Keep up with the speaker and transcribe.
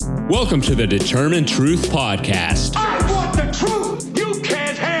Welcome to the Determined Truth Podcast. I want the truth! You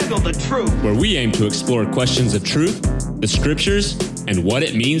can't handle the truth! Where we aim to explore questions of truth, the scriptures, and what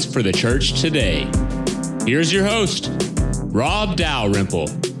it means for the church today. Here's your host, Rob Dalrymple.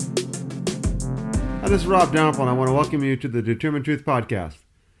 Hi, this is Rob Dalrymple, and I want to welcome you to the Determined Truth Podcast.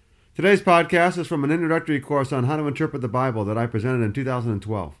 Today's podcast is from an introductory course on how to interpret the Bible that I presented in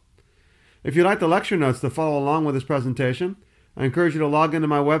 2012. If you'd like the lecture notes to follow along with this presentation, I encourage you to log into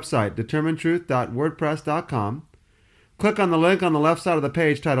my website, determinedtruth.wordpress.com. Click on the link on the left side of the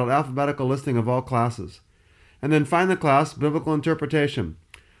page titled Alphabetical Listing of All Classes, and then find the class, Biblical Interpretation.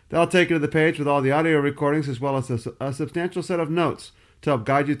 That'll take you to the page with all the audio recordings as well as a substantial set of notes to help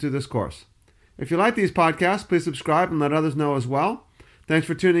guide you through this course. If you like these podcasts, please subscribe and let others know as well. Thanks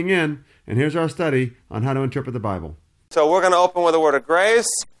for tuning in, and here's our study on how to interpret the Bible. So we're going to open with a word of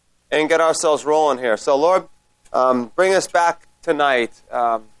grace and get ourselves rolling here. So Lord, bring us back tonight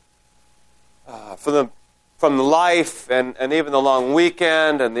from the life and even the long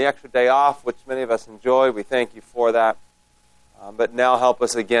weekend and the extra day off, which many of us enjoy. We thank you for that. But now help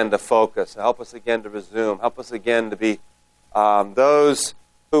us again to focus. Help us again to resume. Help us again to be those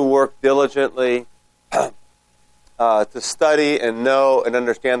who work diligently to study and know and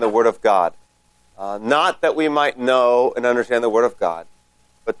understand the Word of God. Not that we might know and understand the Word of God,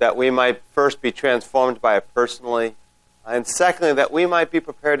 but that we might first be transformed by it personally, and secondly, that we might be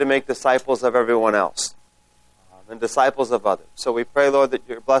prepared to make disciples of everyone else and disciples of others. So we pray, Lord, that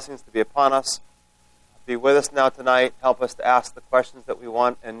your blessings to be upon us. Be with us now tonight. Help us to ask the questions that we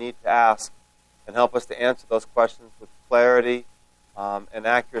want and need to ask, and help us to answer those questions with clarity and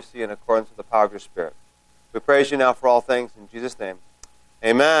accuracy in accordance with the power of your Spirit. We praise you now for all things in Jesus' name.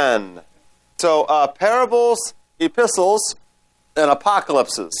 Amen. So parables, epistles, and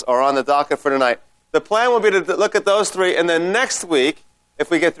apocalypses are on the docket for tonight. The plan will be to look at those three, and then next week, if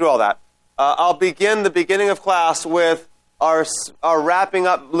we get through all that, I'll begin the beginning of class with our wrapping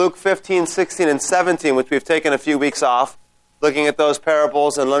up Luke 15, 16, and 17, which we've taken a few weeks off, looking at those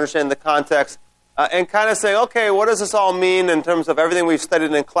parables and understanding the context, and kind of saying, okay, what does this all mean in terms of everything we've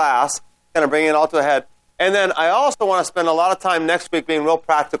studied in class, kind of bringing it all to a head. And then I also want to spend a lot of time next week being real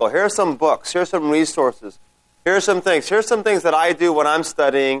practical. Here are some books. Here are some resources. Here are some things. Here's some things that I do when I'm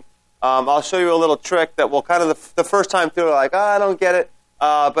studying. I'll show you a little trick that will kind of, the first time through, like, I don't get it.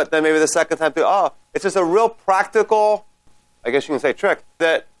 But then maybe the second time through, it's just a real practical, I guess you can say trick,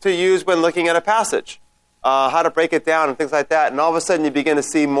 that to use when looking at a passage. How to break it down and things like that. And all of a sudden you begin to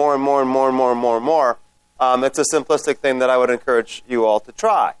see more and more and more and more and more and more. It's a simplistic thing that I would encourage you all to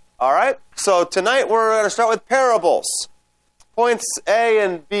try. All right? So tonight we're going to start with parables. Points A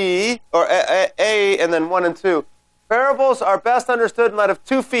and B, or A and then 1 and 2. Parables are best understood in light of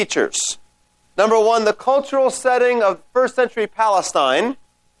two features. Number one, the cultural setting of first century Palestine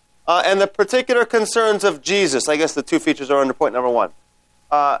and the particular concerns of Jesus. I guess the two features are under point number one.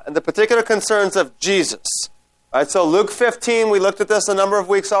 And the particular concerns of Jesus. All right, so Luke 15, we looked at this a number of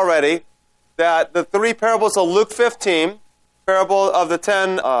weeks already, that the three parables of Luke 15, parable of the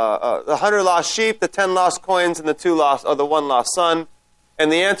 100 lost sheep, the 10 lost coins, and the one lost son.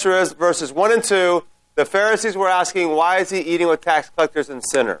 And the answer is verses 1 and 2, the Pharisees were asking, why is he eating with tax collectors and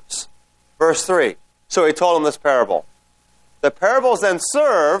sinners? Verse 3, so he told them this parable. The parables then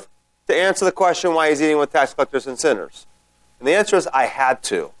serve to answer the question why he's eating with tax collectors and sinners. And the answer is, I had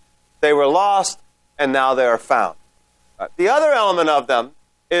to. They were lost, and now they are found. The other element of them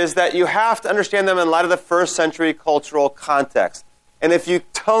is that you have to understand them in light of the first century cultural context. And if you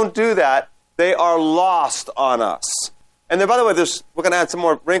don't do that, they are lost on us. And then, by the way, we're going to add some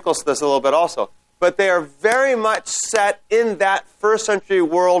more wrinkles to this a little bit also. But they are very much set in that first century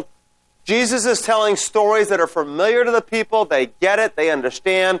world. Jesus is telling stories that are familiar to the people. They get it. They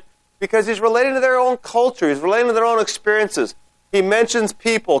understand. Because he's relating to their own culture. He's relating to their own experiences. He mentions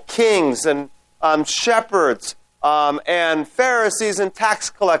people, kings and shepherds and Pharisees and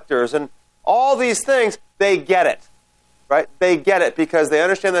tax collectors and all these things. They get it, right? They get it because they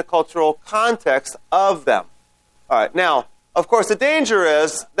understand the cultural context of them. All right, now, of course, the danger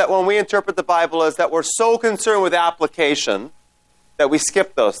is that when we interpret the Bible is that we're so concerned with application that we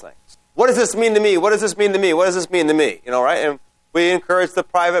skip those things. What does this mean to me? What does this mean to me? What does this mean to me? Right? And we encourage the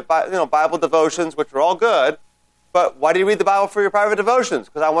private, Bible devotions, which are all good. But why do you read the Bible for your private devotions?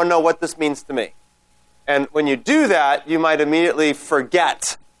 Because I want to know what this means to me. And when you do that, you might immediately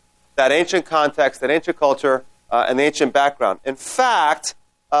forget that ancient context, that ancient culture, and the ancient background. In fact,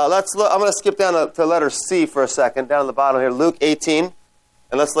 let's look. I'm going to skip down to letter C for a second, down at the bottom here, Luke 18.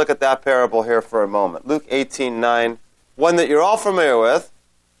 And let's look at that parable here for a moment. Luke 18:9, one that you're all familiar with.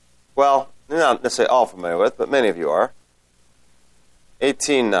 Well, not necessarily all familiar with, but many of you are.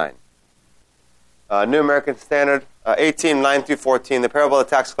 18:9. New American Standard, 18, 9 through 14, the parable of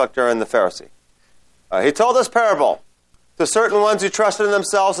the tax collector and the Pharisee. He told this parable to certain ones who trusted in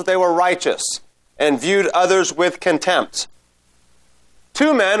themselves that they were righteous and viewed others with contempt.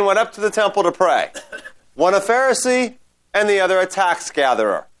 2 men went up to the temple to pray. One a Pharisee and the other a tax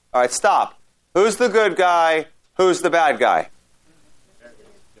gatherer. All right, stop. Who's the good guy? Who's the bad guy?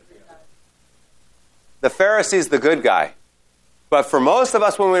 The Pharisee's the good guy. But for most of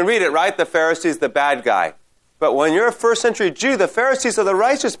us, when we read it, right, the Pharisee's the bad guy. But when you're a first century Jew, the Pharisees are the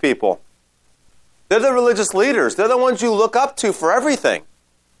righteous people. They're the religious leaders. They're the ones you look up to for everything.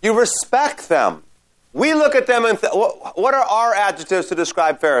 You respect them. We look at them and what are our adjectives to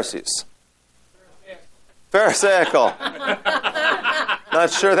describe Pharisees? Pharisaical. Not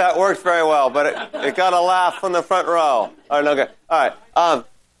sure that worked very well, but it got a laugh from the front row. All right, okay. All right.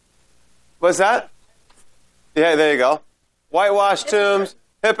 What's that? Yeah, there you go. Whitewashed tombs,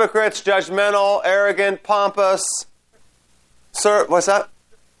 hypocrites, judgmental, arrogant, pompous. What's that?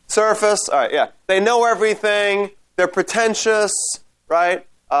 Surface. All right, yeah. They know everything. They're pretentious, right?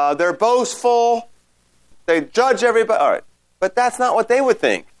 They're boastful. They judge everybody. All right. But that's not what they would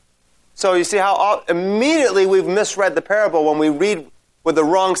think. So you see how immediately we've misread the parable when we read with the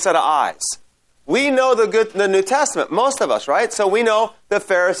wrong set of eyes. We know the New Testament, most of us, right? So we know the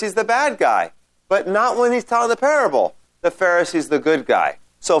Pharisee's the bad guy. But not when he's telling the parable. The Pharisee's the good guy.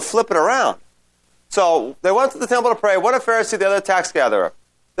 So flip it around. So they went to the temple to pray. One a Pharisee, the other a tax gatherer.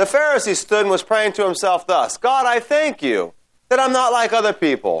 The Pharisee stood and was praying to himself thus, God, I thank you that I'm not like other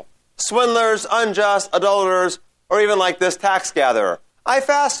people, swindlers, unjust, adulterers, or even like this tax gatherer. I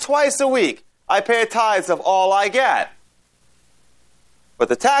fast twice a week. I pay tithes of all I get. But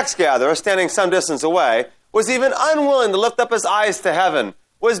the tax gatherer, standing some distance away, was even unwilling to lift up his eyes to heaven,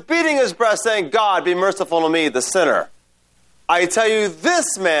 was beating his breast, saying, God, be merciful to me, the sinner. I tell you,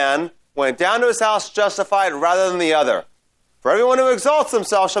 this man went down to his house justified rather than the other. For everyone who exalts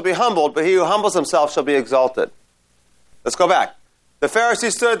himself shall be humbled, but he who humbles himself shall be exalted. Let's go back. The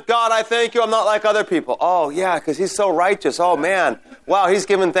Pharisee stood, God, I thank you, I'm not like other people. Oh, yeah, because he's so righteous. Oh, man. Wow, he's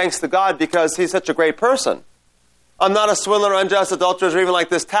giving thanks to God because he's such a great person. I'm not a swindler, unjust, adulterer, or even like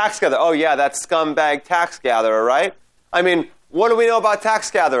this tax gatherer. Oh, yeah, that scumbag tax gatherer, right? I mean, what do we know about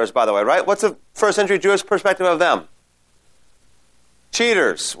tax gatherers, by the way, right? What's the first century Jewish perspective of them?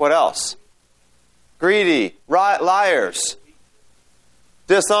 Cheaters. What else? Greedy. Liars.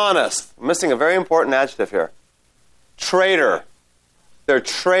 Dishonest. I'm missing a very important adjective here. Traitor. They're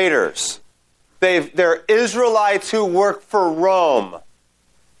traitors. They're Israelites who work for Rome.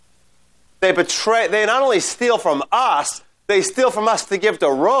 They not only steal from us, they steal from us to give to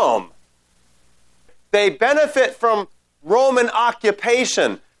Rome. They benefit from Roman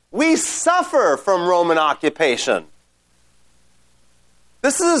occupation. We suffer from Roman occupation.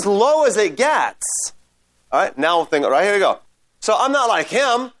 This is as low as it gets. All right, now think, right, here we go. So I'm not like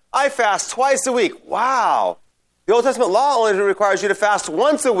him. I fast twice a week. Wow. The Old Testament law only requires you to fast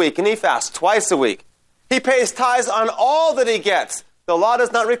once a week, and he fasts twice a week. He pays tithes on all that he gets. The law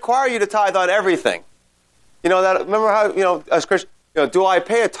does not require you to tithe on everything. You know that? Remember how, as Christians, do I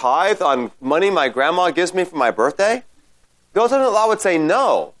pay a tithe on money my grandma gives me for my birthday? The Old Testament law would say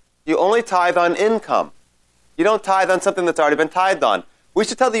no. You only tithe on income. You don't tithe on something that's already been tithed on. We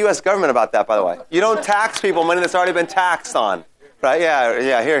should tell the U.S. government about that, by the way. You don't tax people money that's already been taxed on. Right?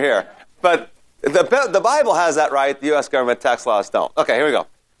 Yeah, here. But the Bible has that right. The U.S. government tax laws don't. Okay, here we go.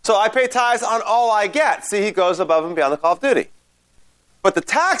 So I pay tithes on all I get. See, he goes above and beyond the call of duty. But the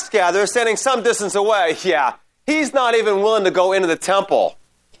tax gatherer, standing some distance away, he's not even willing to go into the temple.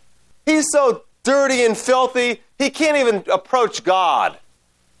 He's so dirty and filthy, he can't even approach God.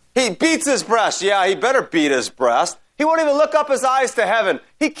 He beats his breast. Yeah, he better beat his breast. He won't even look up his eyes to heaven.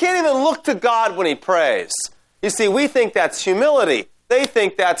 He can't even look to God when he prays. You see, we think that's humility. They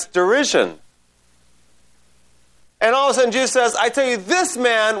think that's derision. And all of a sudden, Jesus says, I tell you, this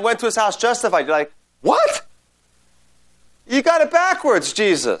man went to his house justified. You're like, what? You got it backwards,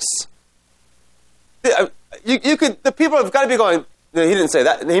 Jesus. The people have got to be going, he didn't say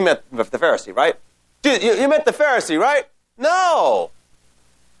that. He meant the Pharisee, right? You meant the Pharisee, right? No.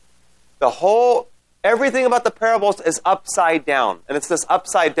 Everything about the parables is upside down. And it's this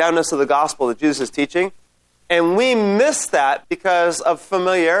upside downness of the gospel that Jesus is teaching. And we miss that because of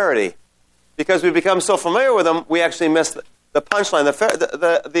familiarity. Because we become so familiar with them, we actually miss the punchline.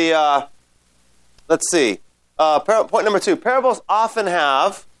 Let's see. Point number 2. Parables often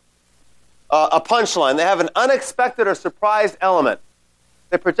have a punchline. They have an unexpected or surprised element.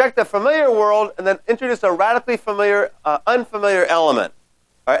 They project a familiar world and then introduce a radically unfamiliar element.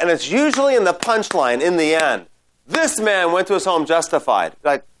 All right? And it's usually in the punchline in the end. This man went to his home justified.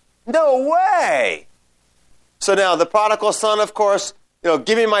 Like, No way! So now the prodigal son, of course,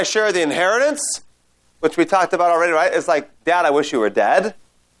 give me my share of the inheritance, which we talked about already, right? It's like, Dad, I wish you were dead.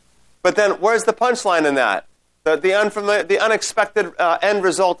 But then where's the punchline in that? The unexpected end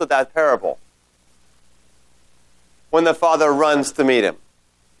result of that parable. When the father runs to meet him.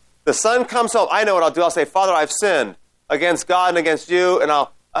 The son comes home. I know what I'll do. I'll say, Father, I've sinned against God and against you, and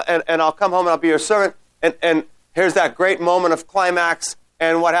I'll come home and I'll be your servant. And here's that great moment of climax.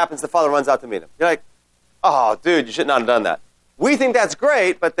 And what happens? The father runs out to meet him. You're like, oh, dude, you should not have done that. We think that's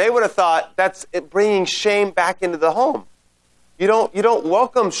great, but they would have thought that's bringing shame back into the home. You don't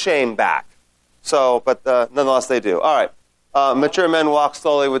welcome shame back. So, but nonetheless, they do. All right. Mature men walk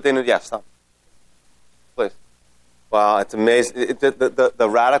slowly within it. Yes, stop. Please. Wow, it's amazing. The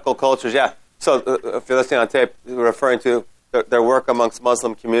radical cultures, yeah. So if you're listening on tape, we're referring to their work amongst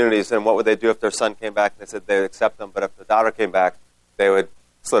Muslim communities and what would they do if their son came back, and they said they would accept them, but if the daughter came back, they would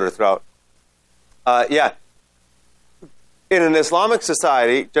slit her throat. Yeah. In an Islamic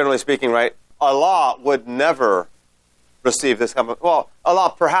society, generally speaking, right, Allah would never receive this kind of... Well,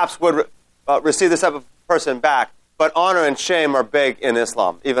 Allah perhaps would receive this type of person back, but honor and shame are big in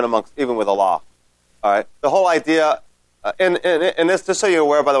Islam, even with Allah. All right? The whole idea... and this, just so you're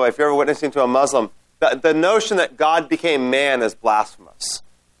aware, by the way, if you're ever witnessing to a Muslim, the notion that God became man is blasphemous.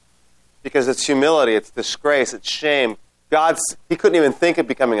 Because it's humility, it's disgrace, it's shame. He couldn't even think of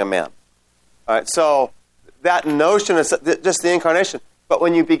becoming a man. All right, so that notion is just the incarnation. But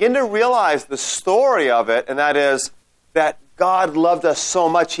when you begin to realize the story of it, and that is that God loved us so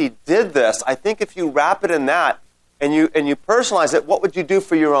much he did this, I think if you wrap it in that and you personalize it, what would you do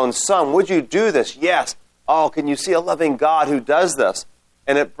for your own son? Would you do this? Yes. Oh, can you see a loving God who does this?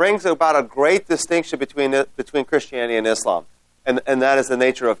 And it brings about a great distinction between Christianity and Islam. And that is the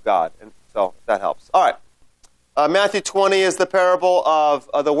nature of God. And so that helps. All right. Matthew 20 is the parable of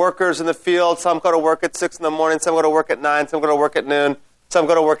the workers in the field. Some go to work at 6 in the morning, some go to work at 9, some go to work at noon, some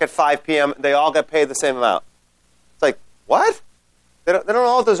go to work at 5 p.m. They all get paid the same amount. It's like, what? They don't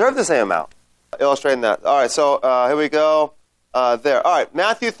all deserve the same amount. Illustrating that. All right, so here we go. There. All right,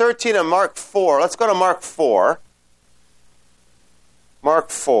 Matthew 13 and Mark 4. Let's go to Mark 4. Mark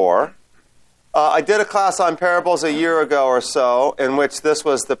 4. I did a class on parables a year ago or so in which this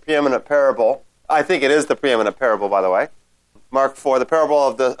was the preeminent parable. I think it is the preeminent parable, by the way. Mark 4, the parable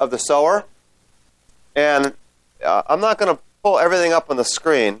of the sower. And I'm not going to pull everything up on the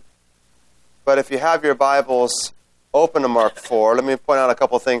screen, but if you have your Bibles open to Mark 4, let me point out a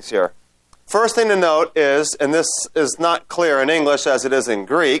couple things here. First thing to note is, and this is not clear in English as it is in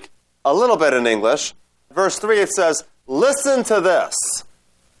Greek, a little bit in English. Verse 3, it says, listen to this.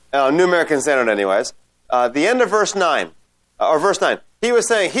 New American Standard anyways. The end of verse 9. He was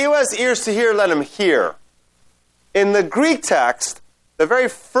saying, he who has ears to hear, let him hear. In the Greek text, the very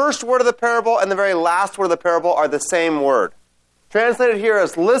first word of the parable and the very last word of the parable are the same word. Translated here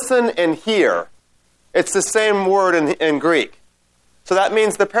as listen and hear. It's the same word in Greek. So that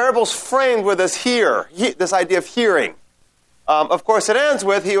means the parable's framed with this hear, this idea of hearing. Of course, it ends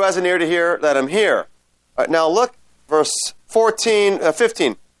with, he who has an ear to hear, let him hear. All right, now look, verse 15.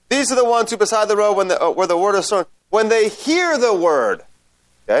 These are the ones who beside the road where the word is sown, when they hear the word.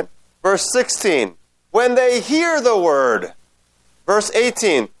 Okay. Verse 16. When they hear the word. Verse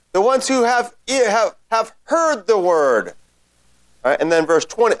 18. The ones who have heard the word. All right, and then verse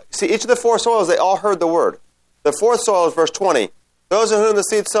 20. See, each of the four soils, they all heard the word. The fourth soil is verse 20. Those of whom the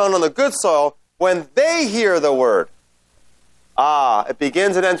seed sown on the good soil, when they hear the word. It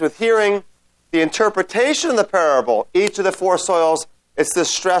begins and ends with hearing. The interpretation of the parable, each of the four soils, it's the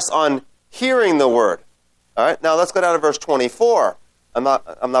stress on hearing the word. All right, now let's go down to verse 24. I'm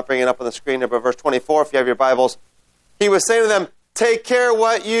not bringing it up on the screen here, but verse 24, if you have your Bibles. He was saying to them, take care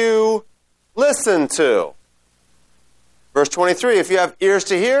what you listen to. Verse 23, if you have ears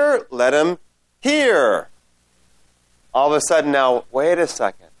to hear, let him hear. All of a sudden now, wait a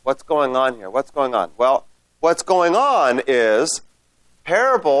second. What's going on here? What's going on? Well, what's going on is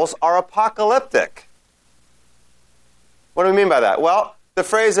parables are apocalyptic. What do we mean by that? Well, the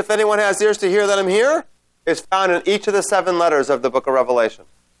phrase, if anyone has ears to hear, let him hear, is found in each of the 7 letters of the book of Revelation.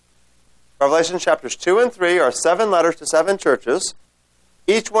 Revelation chapters 2 and 3 are 7 letters to 7 churches.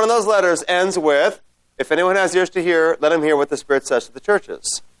 Each one of those letters ends with, if anyone has ears to hear, let him hear what the Spirit says to the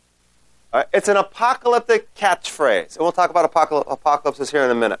churches. All right? It's an apocalyptic catchphrase. And we'll talk about apocalypses here in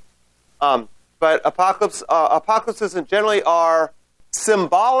a minute. But apocalypses generally are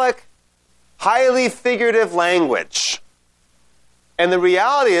symbolic, highly figurative language. And the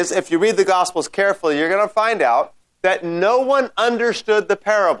reality is, if you read the Gospels carefully, you're going to find out that no one understood the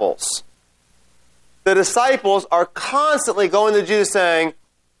parables. The disciples are constantly going to Jesus saying,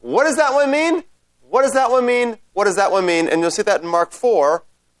 what does that one mean? What does that one mean? What does that one mean? And you'll see that in Mark 4,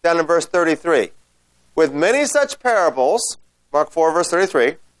 down in verse 33. With many such parables, Mark 4, verse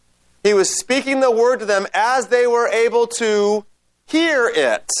 33, he was speaking the word to them as they were able to hear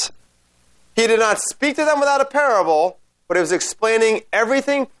it. He did not speak to them without a parable, but he was explaining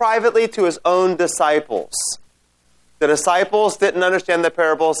everything privately to his own disciples. The disciples didn't understand the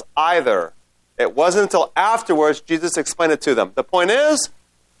parables either. It wasn't until afterwards Jesus explained it to them. The point is,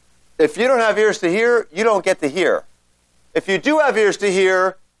 if you don't have ears to hear, you don't get to hear. If you do have ears to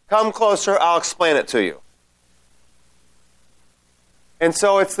hear, come closer, I'll explain it to you. And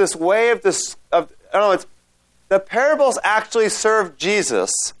so it's this way the parables actually served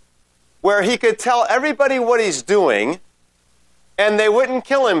Jesus, where he could tell everybody what he's doing, and they wouldn't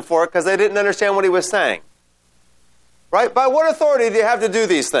kill him for it because they didn't understand what he was saying. Right? By what authority do you have to do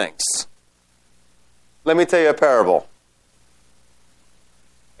these things? Let me tell you a parable.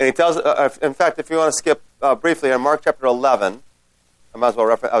 And he tells, in fact, if you want to skip briefly on Mark chapter 11, I might as well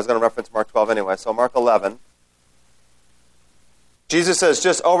I was going to reference Mark 12 anyway, so Mark 11. Jesus has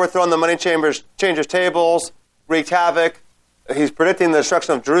just overthrown the money changers' tables, wreaked havoc. He's predicting the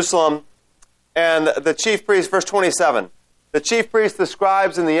destruction of Jerusalem. And the chief priest, verse 27, the chief priest, the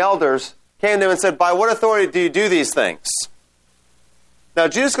scribes, and the elders came to him and said, by what authority do you do these things? Now,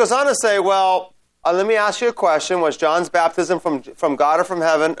 Jesus goes on to say, well, let me ask you a question. Was John's baptism from God or from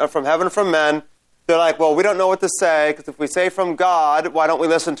heaven or from men? They're like, well, we don't know what to say, because if we say from God, why don't we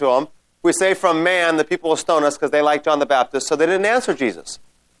listen to him? If we say from man, the people will stone us because they like John the Baptist, so they didn't answer Jesus.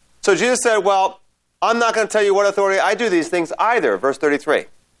 So Jesus said, well, I'm not going to tell you what authority I do these things either, verse 33.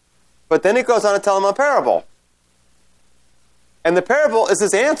 But then he goes on to tell them a parable. And the parable is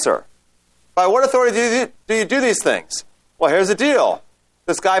his answer. By what authority do you do these things? Well, here's the deal.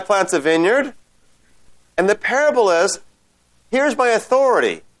 This guy plants a vineyard, and the parable is, here's my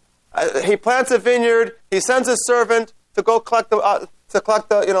authority. He plants a vineyard, he sends his servant to go collect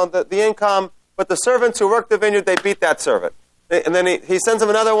the income, but the servants who work the vineyard, they beat that servant. And then he sends them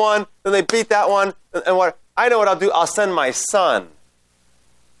another one, then they beat that one, and I know what I'll do, I'll send my son.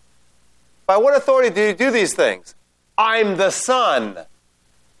 By what authority do you do these things? I'm the Son.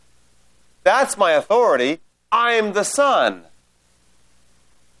 That's my authority. I'm the Son.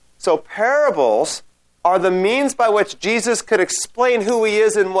 So parables are the means by which Jesus could explain who he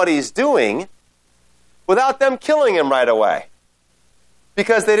is and what he's doing without them killing him right away,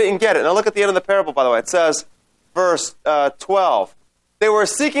 because they didn't get it. Now look at the end of the parable, by the way. It says, verse 12, they were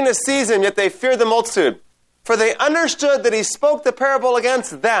seeking to seize him, yet they feared the multitude, for they understood that he spoke the parable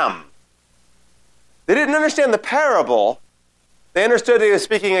against them. They didn't understand the parable. They understood that he was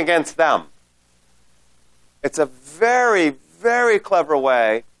speaking against them. It's a very, very clever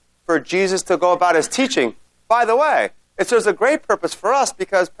way for Jesus to go about his teaching. By the way, it serves a great purpose for us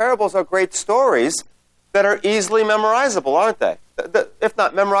because parables are great stories that are easily memorizable, aren't they? If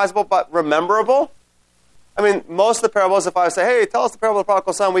not memorizable, but rememberable. I mean, most of the parables, if I say, hey, tell us the parable of the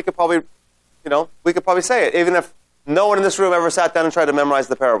prodigal son, we could probably say it, even if no one in this room ever sat down and tried to memorize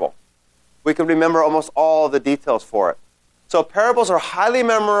the parable. We can remember almost all the details for it. So parables are highly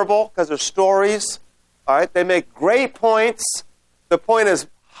memorable because they're stories. All right, they make great points. The point is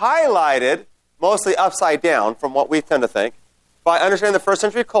highlighted, mostly upside down from what we tend to think, by understanding the first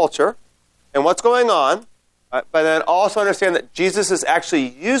century culture and what's going on, but then also understand that Jesus is actually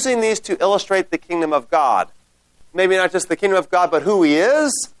using these to illustrate the kingdom of God. Maybe not just the kingdom of God, but who he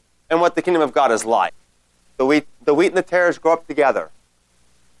is and what the kingdom of God is like. The wheat and the tares grow up together.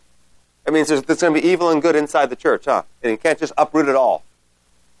 That means there's going to be evil and good inside the church, huh? And you can't just uproot it all.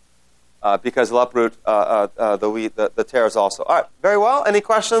 Because it'll uproot the wheat, the tares also. All right, very well. Any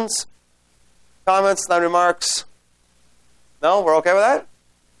questions, comments, remarks? No? We're okay with that?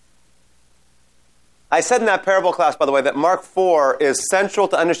 I said in that parable class, by the way, that Mark 4 is central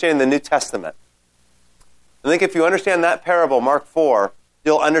to understanding the New Testament. I think if you understand that parable, Mark 4,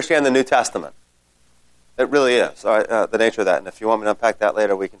 you'll understand the New Testament. It really is, all right, the nature of that. And if you want me to unpack that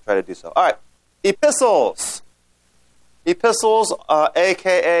later, we can try to do so. All right, epistles. Epistles,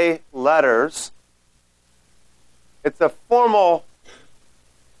 a.k.a. letters. It's a formal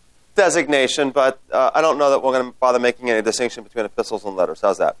designation, but I don't know that we're going to bother making any distinction between epistles and letters.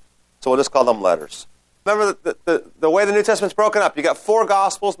 How's that? So we'll just call them letters. Remember the way the New Testament's broken up. You got 4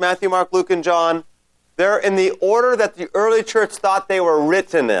 Gospels, Matthew, Mark, Luke, and John. They're in the order that the early church thought they were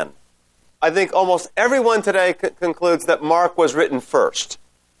written in. I think almost everyone today concludes that Mark was written first.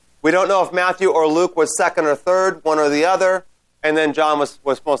 We don't know if Matthew or Luke was second or third, one or the other, and then John was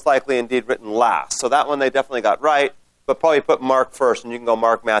most likely indeed written last. So that one they definitely got right, but probably put Mark first, and you can go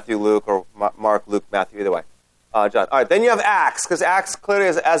Mark, Matthew, Luke, or Mark, Luke, Matthew, either way. John. All right, then you have Acts, because Acts clearly,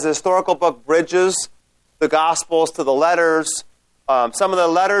 as a historical book, bridges the Gospels to the letters. Some of the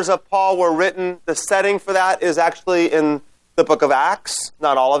letters of Paul were written. The setting for that is actually in the book of Acts.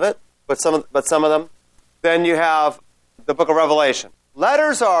 Not all of it, but some of them. Then you have the book of Revelation.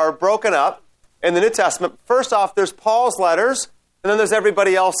 Letters are broken up in the New Testament. First off, there's Paul's letters, and then there's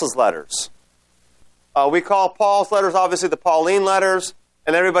everybody else's letters. We call Paul's letters, obviously, the Pauline letters,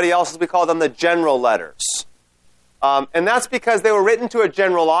 and everybody else's, we call them the general letters. And that's because they were written to a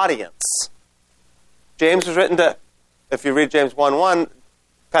general audience. James was written to, if you read James 1:1,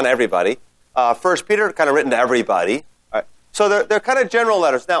 kind of everybody. 1 Peter, kind of written to everybody. All right. So they're kind of general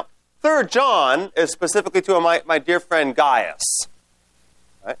letters. Now, 3 John is specifically to my dear friend Gaius.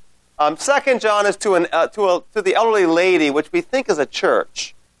 Right? 2 John is to the elderly lady, which we think is a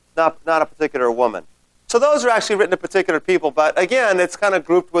church, not a particular woman. So those are actually written to particular people, but again, it's kind of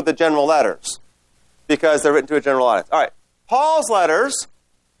grouped with the general letters because they're written to a general audience. All right, Paul's letters,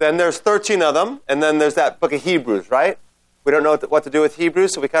 then there's 13 of them, and then there's that book of Hebrews, right? We don't know what to do with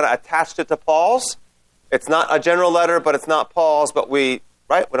Hebrews, so we kind of attached it to Paul's. It's not a general letter, but it's not Paul's, but we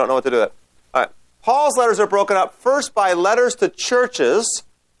don't know what to do with it. All right, Paul's letters are broken up first by letters to churches,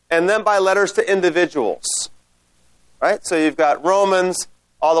 and then by letters to individuals. Right? So you've got Romans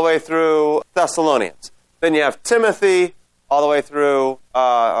all the way through Thessalonians. Then you have Timothy all the way through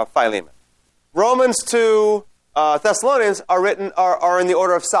Philemon. Romans to Thessalonians are in the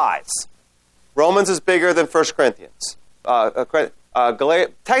order of size. Romans is bigger than 1 Corinthians.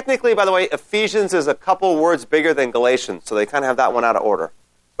 Technically, by the way, Ephesians is a couple words bigger than Galatians, so they kind of have that one out of order,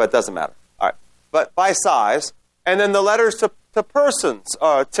 but it doesn't matter. All right, but by size, and then the letters to persons,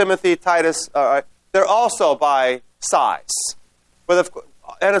 Timothy, Titus, they're also by size.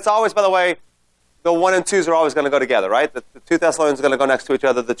 And it's always, by the way, the 1 and 2s are always going to go together, right? The 2 Thessalonians are going to go next to each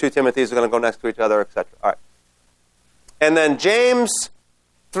other. The 2 Timothys are going to go next to each other, etc. All right. And then James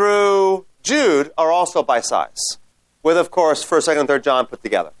through Jude are also by size, with, of course, 1st, 2nd, and 3rd John put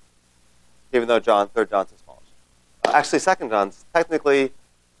together, even though 3rd John's the smallest. Actually, 2nd John's technically,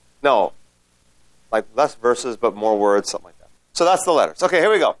 no, like less verses but more words, something like that. So that's the letters. Okay,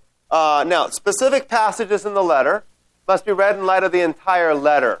 here we go. Now, specific passages in the letter must be read in light of the entire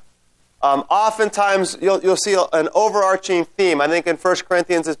letter. Oftentimes, you'll see an overarching theme. I think in 1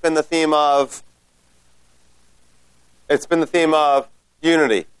 Corinthians, it's been the theme of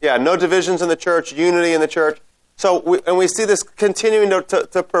unity. Yeah, no divisions in the church, unity in the church. So, we see this continuing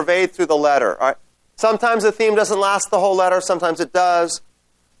to pervade through the letter. All right? Sometimes the theme doesn't last the whole letter. Sometimes it does.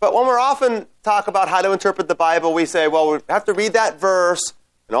 But when we're often talk about how to interpret the Bible, we say, well, we have to read that verse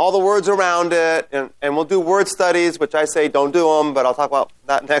and all the words around it, and we'll do word studies, which I say don't do them, but I'll talk about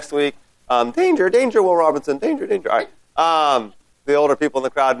that next week. Danger, danger, Will Robinson, danger, danger. All right. The older people in the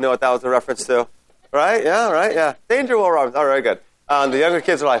crowd know what that was a reference to. Right? Yeah, right? Yeah. Danger, Will Robinson. All right, good. The younger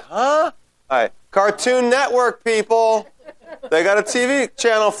kids are like, huh? All right. Cartoon Network, people. They got a TV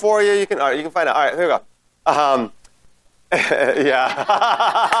channel for you. You can find out. All right, here we go. Yeah.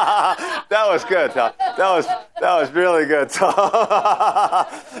 That was good, Tom. That was really good, Tom. All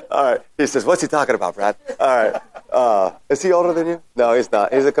right. He says, what's he talking about, Brad? All right. Is he older than you? No, he's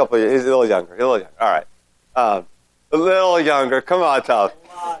not. He's a couple of years. He's a little younger. All right. A little younger. Come on, Tom.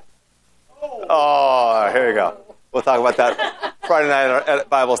 Oh, here you go. We'll talk about that Friday night at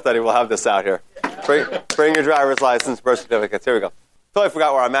Bible study. We'll have this out here. Bring your driver's license, birth certificates. Here we go. Totally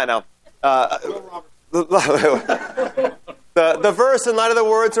forgot where I'm at now. The verse in light of the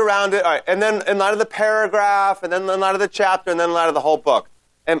words around it, all right, and then in light of the paragraph, and then in light of the chapter, and then in light of the whole book.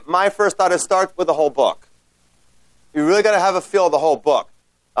 And my first thought is start with the whole book. You really got to have a feel of the whole book.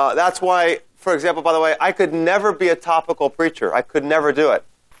 That's why, for example, by the way, I could never be a topical preacher. I could never do it.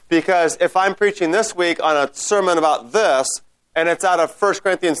 Because if I'm preaching this week on a sermon about this, and it's out of 1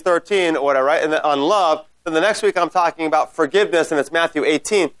 Corinthians 13 or whatever, right, and on love, then the next week I'm talking about forgiveness, and it's Matthew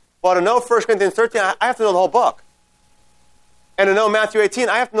 18. Well, to know 1 Corinthians 13, I have to know the whole book. And to know Matthew 18,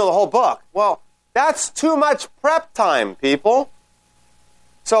 I have to know the whole book. Well, that's too much prep time, people.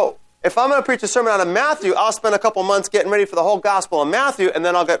 So if I'm going to preach a sermon out of Matthew, I'll spend a couple months getting ready for the whole Gospel of Matthew, and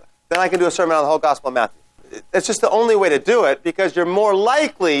then I can do a sermon on the whole Gospel of Matthew. It's just the only way to do it, because you're more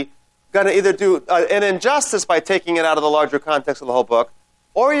likely going to either do an injustice by taking it out of the larger context of the whole book,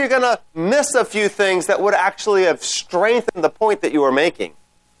 or you're going to miss a few things that would actually have strengthened the point that you were making.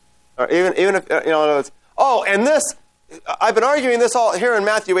 Or even if, it's, and this, I've been arguing this all here in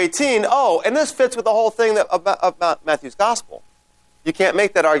Matthew 18, and this fits with the whole thing about Matthew's Gospel. You can't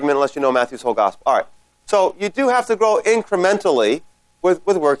make that argument unless you know Matthew's whole Gospel. All right. So you do have to grow incrementally with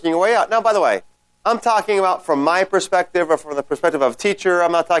working your way out. Now, by the way, I'm talking about from my perspective or from the perspective of a teacher.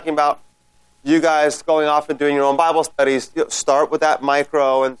 I'm not talking about you guys going off and doing your own Bible studies, start with that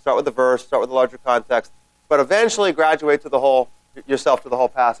micro and start with the verse, start with the larger context, but eventually graduate to the whole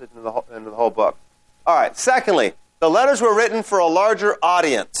passage and the whole book. All right, secondly, the letters were written for a larger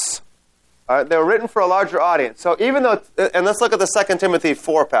audience. All right, they were written for a larger audience. So even though, and let's look at the 2 Timothy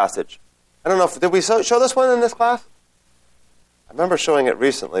 4 passage. I don't know, did we show this one in this class? I remember showing it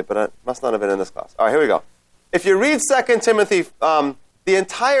recently, but it must not have been in this class. All right, here we go. If you read 2 Timothy, the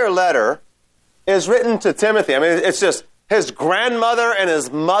entire letter is written to Timothy. I mean, it's just his grandmother and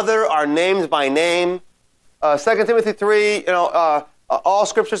his mother are named by name. 2 Timothy 3, all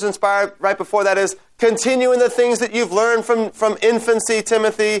Scripture's inspired. Right before that is, continue in the things that you've learned from infancy,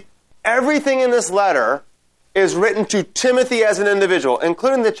 Timothy. Everything in this letter is written to Timothy as an individual,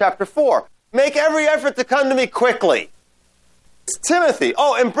 including the chapter 4. Make every effort to come to me quickly. It's Timothy.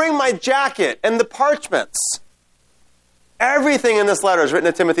 Oh, and bring my jacket and the parchments. Everything in this letter is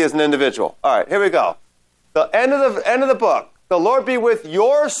written to Timothy as an individual. All right, here we go. The end of the book. The Lord be with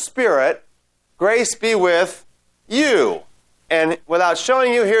your spirit. Grace be with you. And without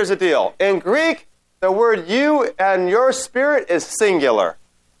showing you, here's the deal. In Greek, the word you and your spirit is singular.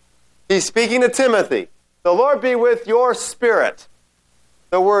 He's speaking to Timothy. The Lord be with your spirit.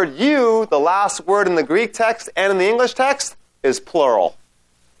 The word you, the last word in the Greek text and in the English text, is plural.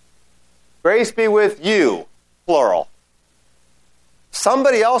 Grace be with you, plural.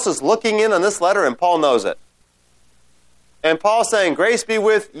 Somebody else is looking in on this letter, and Paul knows it. And Paul's saying, grace be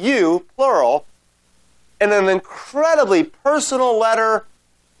with you, plural, in an incredibly personal letter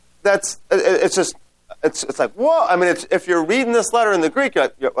it's like, whoa. I mean, if you're reading this letter in the Greek, you're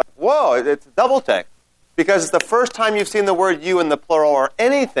like, whoa, it's a double take. Because it's the first time you've seen the word you in the plural or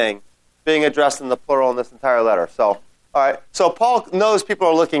anything being addressed in the plural in this entire letter. So, all right. So Paul knows people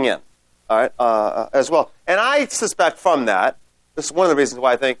are looking in, all right, as well. And I suspect from that, this is one of the reasons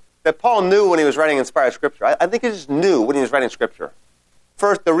why I think that Paul knew when he was writing inspired Scripture. I think he just knew when he was writing Scripture.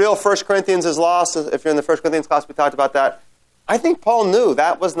 First, the real 1 Corinthians is lost. If you're in the 1 Corinthians class, we talked about that. I think Paul knew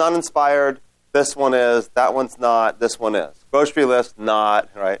that was not inspired. This one is. That one's not. This one is. Grocery list, not.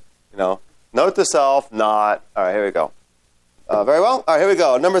 Right? Note to self, not. All right, here we go. Very well. All right, here we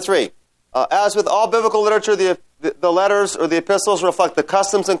go. Number 3. As with all biblical literature, the letters or the epistles reflect the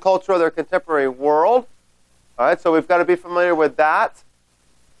customs and culture of their contemporary world. All right, so we've got to be familiar with that.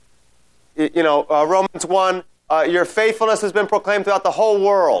 Romans 1, your faithfulness has been proclaimed throughout the whole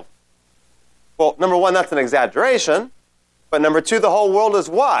world. Well, number 1, that's an exaggeration. But number 2, the whole world is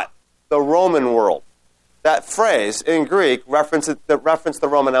what? The Roman world. That phrase in Greek referenced the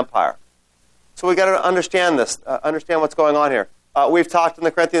Roman Empire. So we've got to understand this, understand what's going on here. We've talked in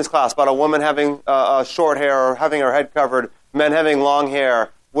the Corinthians class about a woman having short hair or having her head covered, men having long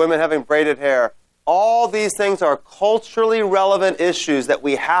hair, women having braided hair. All these things are culturally relevant issues that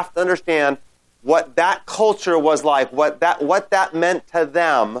we have to understand what that culture was like, what that meant to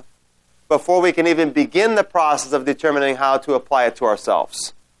them before we can even begin the process of determining how to apply it to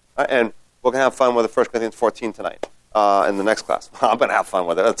ourselves. And we're going to have fun with 1 Corinthians 14 tonight in the next class. I'm going to have fun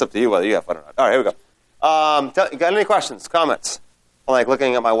with it. It's up to you whether you have fun or not. All right, here we go. Got any questions, comments? I'm like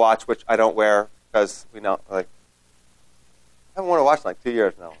looking at my watch, which I don't wear because I haven't worn a watch in like 2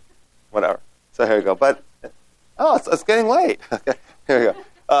 years now. Whatever. So here we go. But, it's getting late. Okay, here we go.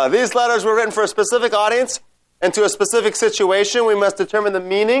 These letters were written for a specific audience and to a specific situation. We must determine the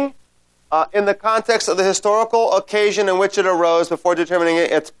meaning in the context of the historical occasion in which it arose before determining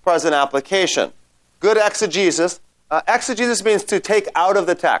its present application. Good exegesis. Exegesis means to take out of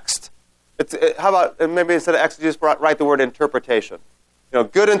the text. How about maybe instead of exegesis, write the word interpretation.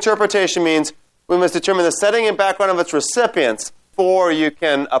 Good interpretation means we must determine the setting and background of its recipients before you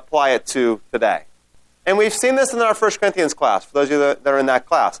can apply it to today. And we've seen this in our 1 Corinthians class, for those of you that are in that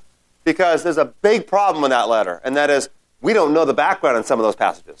class, because there's a big problem with that letter, and that is we don't know the background in some of those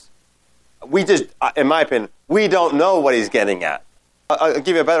passages. We just, in my opinion, we don't know what he's getting at. I'll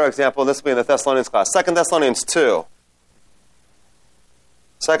give you a better example. This will be in the Thessalonians class. 2 Thessalonians 2.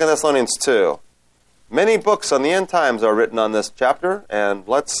 2 Thessalonians 2. Many books on the end times are written on this chapter, and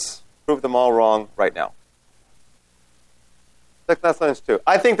let's prove them all wrong right now. 2 Thessalonians 2.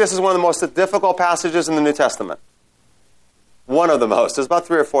 I think this is one of the most difficult passages in the New Testament. One of the most. There's about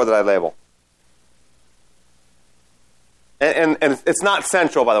 3 or 4 that I label. And it's not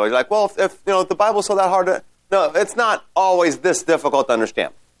central, by the way. You're like, well, if the Bible's so that hard to... No, it's not always this difficult to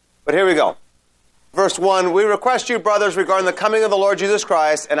understand. But here we go. Verse 1, we request you, brothers, regarding the coming of the Lord Jesus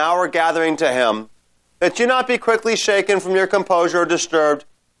Christ and our gathering to him, that you not be quickly shaken from your composure or disturbed,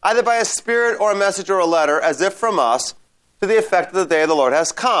 either by a spirit or a message or a letter, as if from us, to the effect that the day of the Lord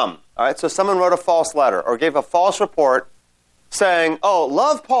has come. All right, so someone wrote a false letter or gave a false report saying, oh,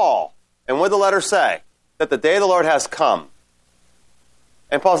 love Paul. And what did the letter say? That the day of the Lord has come.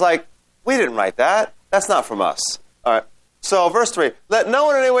 And Paul's like, we didn't write that. That's not from us. All right. So verse 3, let no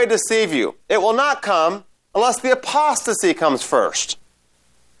one in any way deceive you. It will not come unless the apostasy comes first.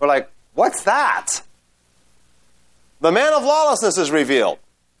 We're like, what's that? The man of lawlessness is revealed.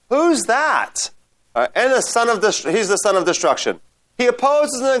 Who's that? And he's the son of destruction. He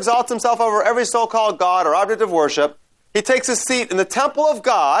opposes and exalts himself over every so-called God or object of worship. He takes his seat in the temple of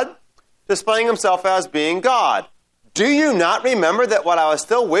God, displaying himself as being God. Do you not remember that while I was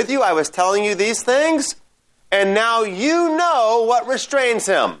still with you, I was telling you these things? And now you know what restrains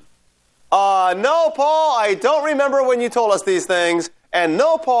him. No, Paul, I don't remember when you told us these things. And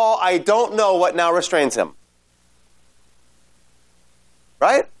no, Paul, I don't know what now restrains him.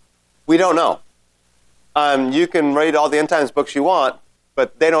 Right? We don't know. You can read all the end times books you want,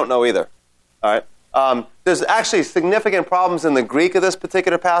 but they don't know either. All right. There's actually significant problems in the Greek of this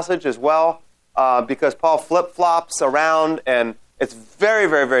particular passage as well, because Paul flip-flops around, and it's very,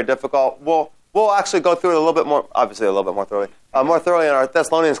 very, very difficult. We'll actually go through it a little bit more, obviously a little bit more thoroughly in our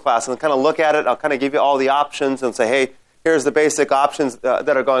Thessalonians class, and kind of look at it. I'll kind of give you all the options and say, hey, here's the basic options that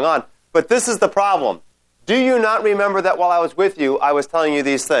are going on. But this is the problem. Do you not remember that while I was with you, I was telling you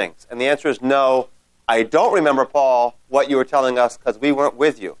these things? And the answer is no. I don't remember, Paul, what you were telling us because we weren't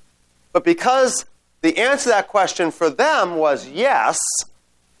with you. But because the answer to that question for them was yes,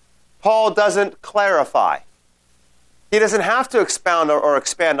 Paul doesn't clarify. He doesn't have to expound or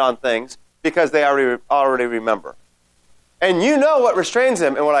expand on things because they already remember. And you know what restrains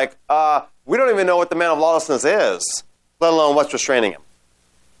him, and we're like, we don't even know what the man of lawlessness is, let alone what's restraining him.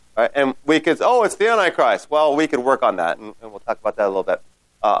 Right? And we could, it's the Antichrist. Well, we could work on that, and we'll talk about that a little bit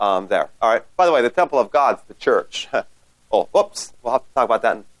there. All right. By the way, the temple of God's the church. Whoops. We'll have to talk about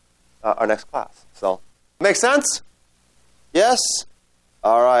that in our next class. So, make sense? Yes?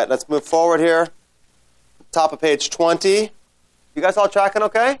 All right. Let's move forward here. Top of page 20. You guys all tracking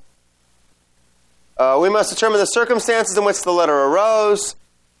okay? We must determine the circumstances in which the letter arose.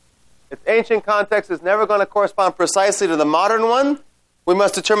 Its ancient context is never going to correspond precisely to the modern one. We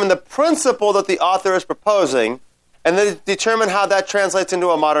must determine the principle that the author is proposing, and then determine how that translates into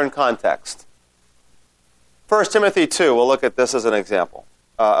a modern context. 1 Timothy 2, we'll look at this as an example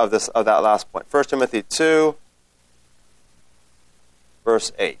of that last point. 1 Timothy 2,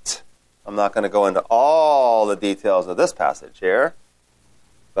 verse 8. I'm not going to go into all the details of this passage here,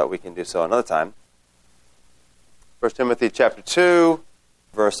 but we can do so another time. 1 Timothy chapter 2,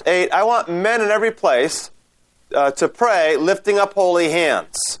 verse 8. I want men in every place to pray, lifting up holy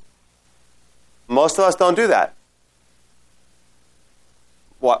hands. Most of us don't do that.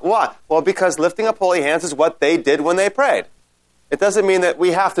 Why? Well, because lifting up holy hands is what they did when they prayed. It doesn't mean that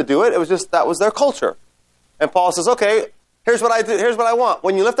we have to do it. It was just that was their culture. And Paul says, okay, here's what I do. Here's what I want.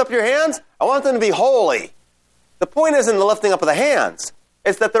 When you lift up your hands, I want them to be holy. The point isn't the lifting up of the hands.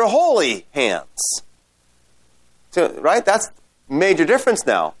 It's that they're holy hands. So, right? That's major difference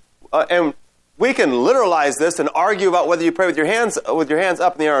now. And we can literalize this and argue about whether you pray with your hands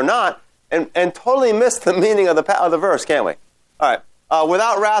up in the air or not, and totally miss the meaning of the verse, can't we? All right.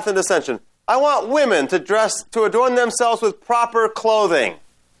 Without wrath and dissension. I want women to adorn themselves with proper clothing.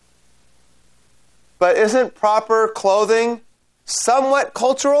 But isn't proper clothing somewhat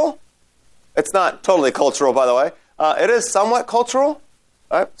cultural? It's not totally cultural, by the way. It is somewhat cultural.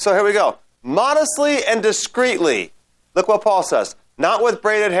 All right. So here we go. Modestly and discreetly. Look what Paul says. Not with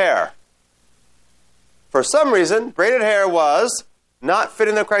braided hair. For some reason, braided hair was not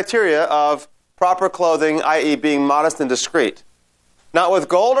fitting the criteria of proper clothing, i.e. being modest and discreet. Not with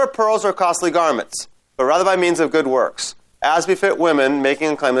gold or pearls or costly garments, but rather by means of good works, as befit women making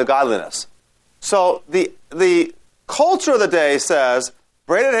a claim to godliness. So the culture of the day says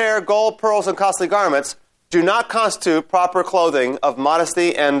braided hair, gold, pearls, and costly garments do not constitute proper clothing of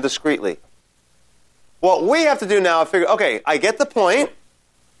modesty and discreetly. What we have to do now is figure, okay, I get the point.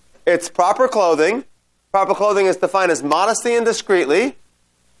 It's proper clothing. Proper clothing is defined as modesty and discreetly.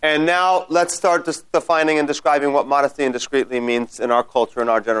 And now let's start defining and describing what modesty and discreetly means in our culture, in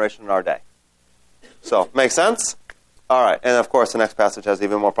our generation, in our day. So, make sense? All right. And of course, the next passage has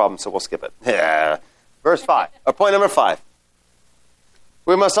even more problems, so we'll skip it. Yeah. Verse 5. Point number 5.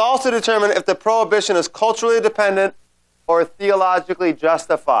 We must also determine if the prohibition is culturally dependent or theologically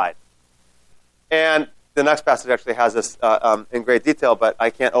justified. And the next passage actually has this in great detail, but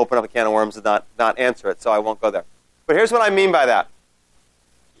I can't open up a can of worms and not answer it, so I won't go there. But here's what I mean by that.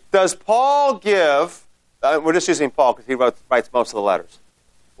 Does Paul give, we're just using Paul because he writes most of the letters.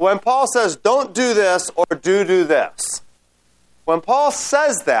 When Paul says, don't do this or do this, when Paul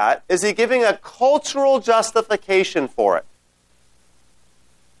says that, is he giving a cultural justification for it?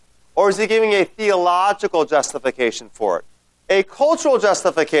 Or is he giving a theological justification for it? A cultural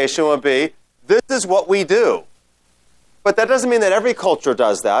justification would be, this is what we do. But that doesn't mean that every culture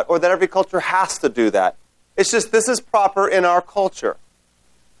does that or that every culture has to do that. It's just this is proper in our culture.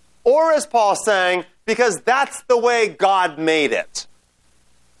 Or is Paul saying, because that's the way God made it?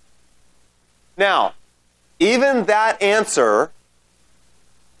 Now, even that answer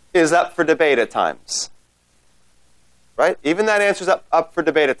is up for debate at times. Right? Even that answer is up for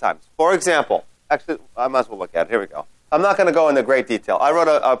debate at times. For example, actually, I might as well look at it. Here we go. I'm not going to go into great detail. I wrote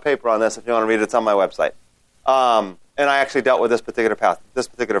a paper on this. If you want to read it, it's on my website. And I actually dealt with this particular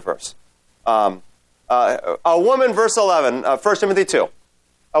verse. A woman, verse 11, 1 Timothy 2.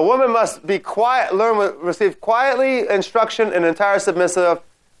 A woman must be quiet, receive quietly instruction and entire submissive.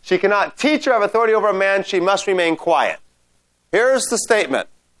 She cannot teach or have authority over a man. She must remain quiet. Here's the statement.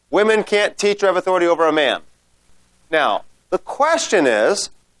 Women can't teach or have authority over a man. Now, the question is,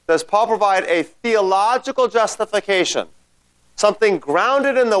 does Paul provide a theological justification? Something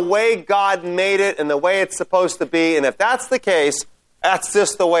grounded in the way God made it and the way it's supposed to be. And if that's the case, that's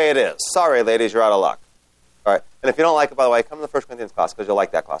just the way it is. Sorry, ladies, you're out of luck. All right. And if you don't like it, by the way, come to the 1 Corinthians class because you'll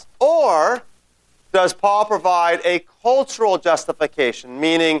like that class. Or does Paul provide a cultural justification,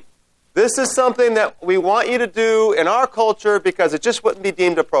 meaning this is something that we want you to do in our culture because it just wouldn't be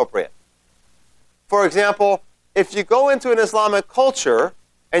deemed appropriate? For example, if you go into an Islamic culture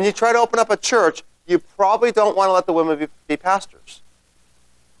and you try to open up a church, you probably don't want to let the women be pastors.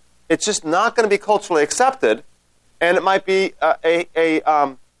 It's just not going to be culturally accepted, and it might be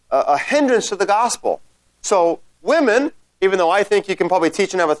a hindrance to the gospel. So women, even though I think you can probably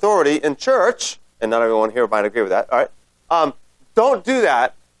teach and have authority in church, and not everyone here might agree with that, all right, don't do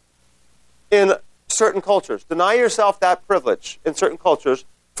that in certain cultures. Deny yourself that privilege in certain cultures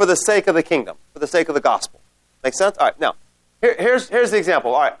for the sake of the kingdom, for the sake of the gospel. Make sense? All right, now, here's the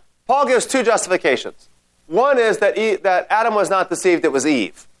example. All right, Paul gives two justifications. One is that Adam was not deceived, it was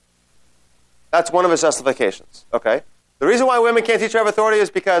Eve. That's one of his justifications, okay? The reason why women can't teach or have authority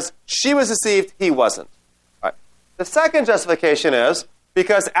is because she was deceived, he wasn't. All right. The second justification is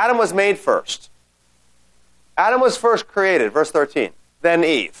because Adam was made first. Adam was first created, verse 13, then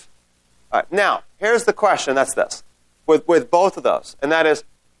Eve. All right, now, here's the question, that's this, with both of those, and that is,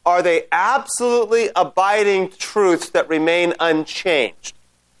 are they absolutely abiding truths that remain unchanged?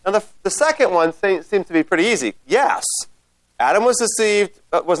 Now, the second one seems to be pretty easy. Yes, Adam was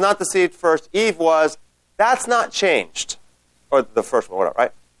not deceived first. Eve was. That's not changed. Or the first one, whatever,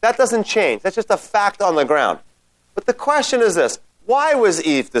 right? That doesn't change. That's just a fact on the ground. But the question is this. Why was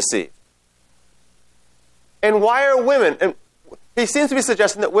Eve deceived? And why are women? And he seems to be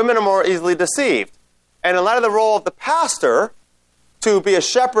suggesting that women are more easily deceived. And in light of the role of the pastor to be a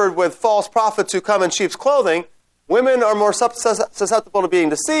shepherd with false prophets who come in sheep's clothing, women are more susceptible to being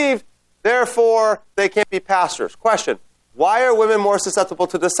deceived, therefore they can't be pastors. Question, why are women more susceptible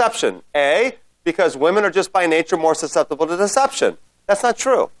to deception? A, because women are just by nature more susceptible to deception. That's not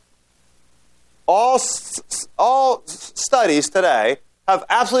true. All studies today have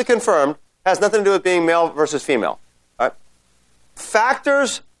absolutely confirmed has nothing to do with being male versus female. All right?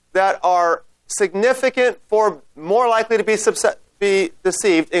 Factors that are significant for more likely to be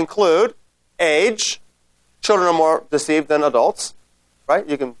deceived include age. Children are more deceived than adults, right?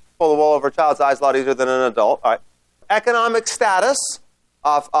 You can pull the wool over a child's eyes a lot easier than an adult. All right. Economic status,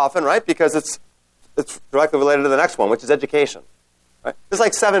 often, right? Because it's directly related to the next one, which is education. Right? There's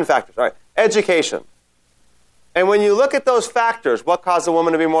like 7 factors. All right. Education. And when you look at those factors, what caused a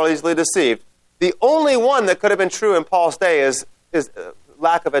woman to be more easily deceived? The only one that could have been true in Paul's day is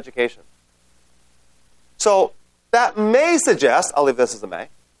lack of education. So that may suggest, I'll leave this as a may,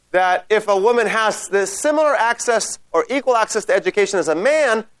 that if a woman has this similar access or equal access to education as a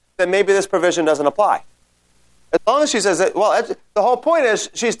man, then maybe this provision doesn't apply. As long as she says that, well, the whole point is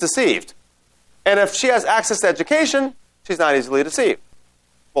she's deceived. And if she has access to education, she's not easily deceived.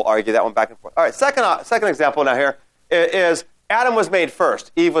 We'll argue that one back and forth. All right, second example now here is Adam was made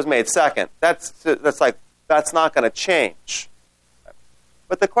first. Eve was made second. That's not going to change.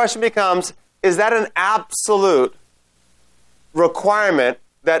 But the question becomes, is that an absolute requirement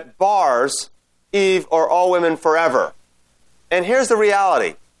that bars Eve or all women forever? And here's the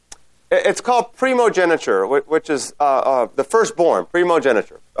reality. It's called primogeniture, which is the firstborn,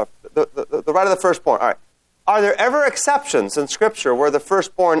 primogeniture, the right of the firstborn. All right. Are there ever exceptions in Scripture where the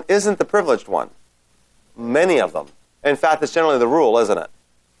firstborn isn't the privileged one? Many of them. In fact, it's generally the rule, isn't it?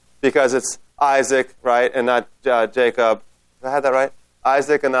 Because it's Isaac, right, and not Jacob. Did I have that right?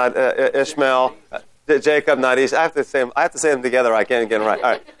 Isaac and not Ishmael. Jacob, not Esau. I have to say them together. I can't get them right.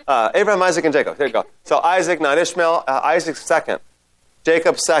 All right. Abraham, Isaac, and Jacob. Here you go. So Isaac, not Ishmael. Isaac's second.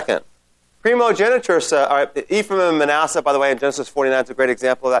 Jacob's second. Primogeniture, all right, Ephraim and Manasseh, by the way, in Genesis 49 is a great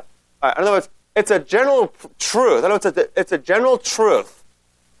example of that. All right, in other words, it's a general truth. In other words, it's a general truth,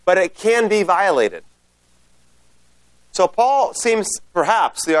 but it can be violated. So Paul seems,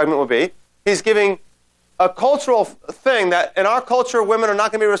 perhaps, the argument would be, he's giving a cultural thing that in our culture, women are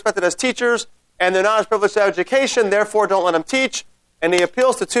not going to be respected as teachers, and they're not as privileged to education, therefore don't let them teach. And he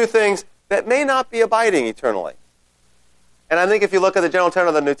appeals to two things that may not be abiding eternally. And I think if you look at the general tenor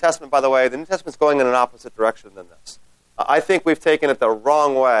of the New Testament, by the way, the New Testament's going in an opposite direction than this. I think we've taken it the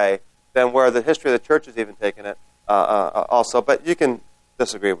wrong way than where the history of the church has even taken it also. But you can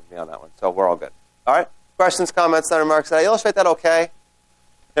disagree with me on that one, so we're all good. All right? Questions, comments, and remarks? Did I illustrate that okay?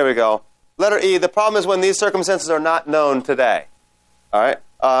 Here we go. Letter E, the problem is when these circumstances are not known today. All right?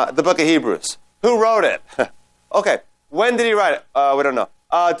 The book of Hebrews. Who wrote it? Okay. When did he write it? We don't know.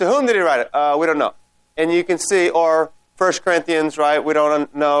 To whom did he write it? We don't know. And you can see, or 1 Corinthians, right? We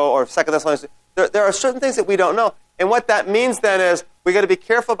don't know, or 2 Thessalonians. There are certain things that we don't know. And what that means then is we got to be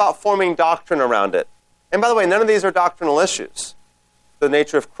careful about forming doctrine around it. And by the way, none of these are doctrinal issues. The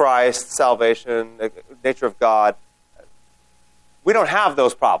nature of Christ, salvation, the nature of God. We don't have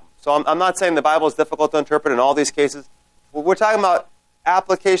those problems. So I'm not saying the Bible is difficult to interpret in all these cases. We're talking about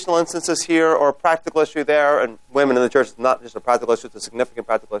applicational instances here or a practical issue there, and women in the church is not just a practical issue, it's a significant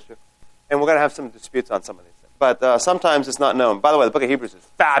practical issue. And we're going to have some disputes on some of these things. But sometimes it's not known. By the way, the book of Hebrews is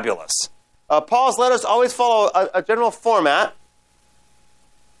fabulous. Paul's letters always follow a general format.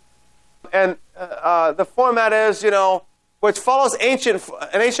 And the format is, which follows an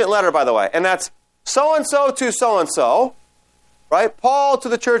ancient letter, by the way. And that's so-and-so to so-and-so. Right? Paul to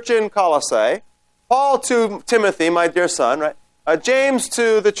the church in Colossae. Paul to Timothy, my dear son. Right? James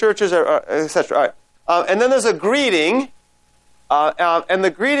to the churches, etc. All right. And then there's a greeting. And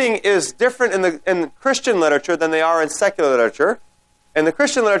the greeting is different in Christian literature than they are in secular literature. In the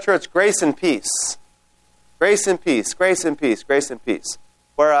Christian literature, it's grace and peace. Grace and peace, grace and peace, grace and peace.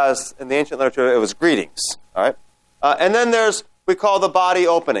 Whereas in the ancient literature, it was greetings. All right? And then we call the body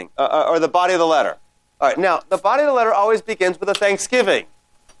opening, or the body of the letter. All right, now, the body of the letter always begins with a thanksgiving.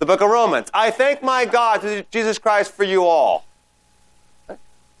 The book of Romans. I thank my God through Jesus Christ for you all. Okay?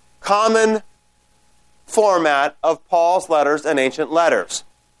 Common format of Paul's letters and ancient letters.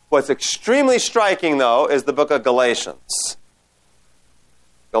 What's extremely striking, though, is the book of Galatians.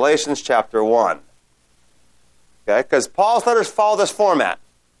 Galatians chapter 1. Okay, because Paul's letters follow this format,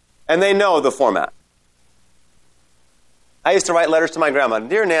 and they know the format. I used to write letters to my grandma.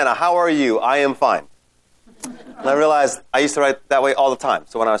 Dear Nana, how are you? I am fine. And I realized I used to write that way all the time.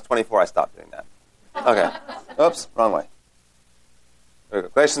 So when I was 24, I stopped doing that. Okay. Oops, wrong way. Here we go.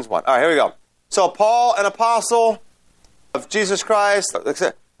 Galatians 1. All right, here we go. So Paul, an apostle of Jesus Christ,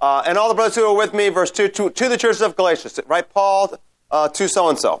 and all the brothers who are with me, verse 2, to the churches of Galatia. Right, Paul to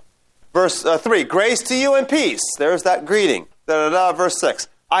so-and-so. Verse 3, grace to you and peace. There's that greeting. Verse 6,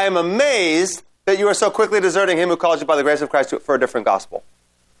 I am amazed that you are so quickly deserting him who called you by the grace of Christ for a different gospel.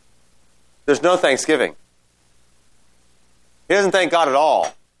 There's no thanksgiving. He doesn't thank God at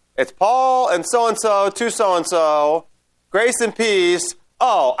all. It's Paul and so-and-so to so-and-so, grace and peace.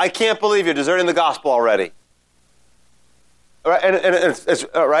 Oh, I can't believe you're deserting the gospel already. All right, and it's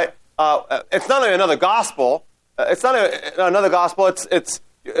right. It's not another gospel. It's not another gospel. It's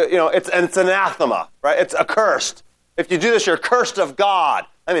anathema, right? It's accursed. If you do this, you're cursed of God.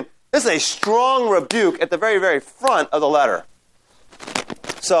 I mean, this is a strong rebuke at the very, very front of the letter.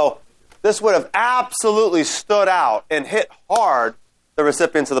 So this would have absolutely stood out and hit hard the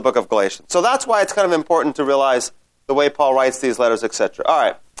recipients of the book of Galatians. So that's why it's kind of important to realize the way Paul writes these letters, etc. All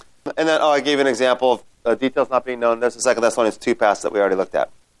right. And then I gave an example of details not being known. There's the 2 Thessalonians 2 passage that we already looked at.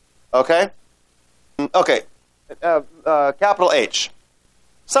 Okay? Okay. Capital H.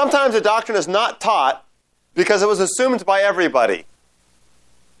 Sometimes a doctrine is not taught because it was assumed by everybody.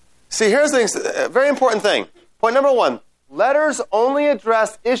 See, here's the very important thing. Point number 1. Letters only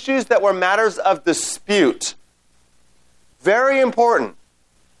address issues that were matters of dispute. Very important.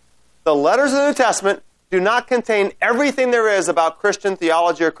 The letters of the New Testament do not contain everything there is about Christian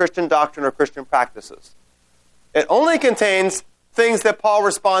theology or Christian doctrine or Christian practices. It only contains things that Paul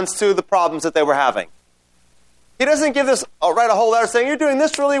responds to the problems that they were having. He doesn't write a whole letter saying, you're doing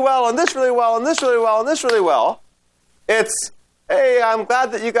this really well, and this really well, and this really well, and this really well. It's, hey, I'm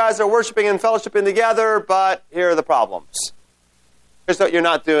glad that you guys are worshiping and fellowshipping together, but here are the problems. Here's what you're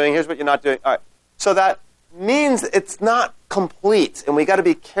not doing. Here's what you're not doing. All right. So that means it's not complete, and we got to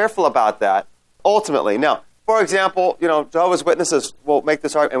be careful about that ultimately. Now, for example, Jehovah's Witnesses will make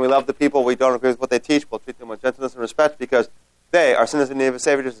this argument, and we love the people. We don't agree with what they teach. We'll treat them with gentleness and respect because they are sinners in need of a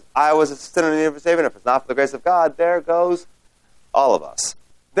Savior. Just as I was a sinner in need of a Savior, and if it's not for the grace of God, there goes All of us.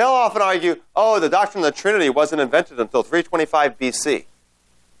 They'll often argue, oh, the doctrine of the Trinity wasn't invented until 325 BC.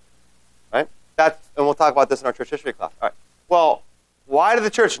 Right? And we'll talk about this in our church history class. All right. Well, why did the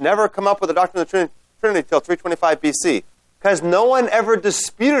church never come up with the doctrine of the Trinity until 325 BC? Because no one ever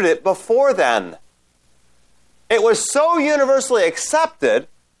disputed it before then. It was so universally accepted,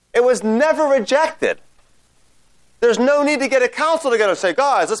 it was never rejected. There's no need to get a council together and say,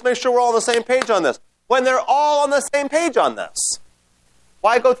 guys, let's make sure we're all on the same page on this. When they're all on the same page on this.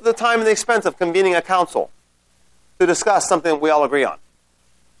 Why go to the time and the expense of convening a council to discuss something we all agree on?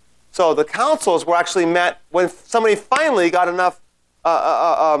 So the councils were actually met when somebody finally got enough,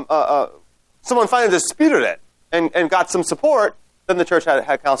 someone finally disputed it and got some support, then the church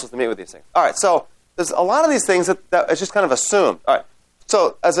had councils to meet with these things. All right, so there's a lot of these things that is just kind of assumed. All right,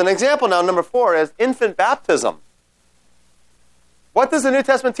 so as an example now, number 4 is infant baptism. What does the New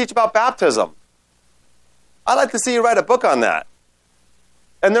Testament teach about baptism? I'd like to see you write a book on that.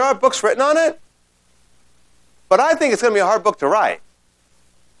 And there are books written on it, but I think it's going to be a hard book to write.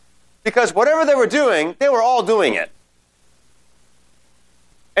 Because whatever they were doing, they were all doing it.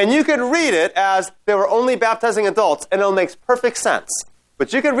 And you could read it as they were only baptizing adults, and it makes perfect sense.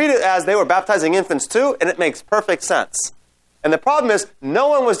 But you could read it as they were baptizing infants too, and it makes perfect sense. And the problem is, no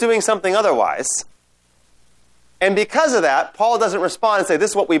one was doing something otherwise. And because of that, Paul doesn't respond and say, this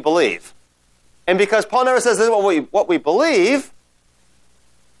is what we believe. And because Paul never says this is what we believe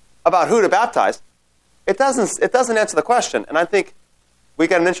about who to baptize, it doesn't answer the question. And I think we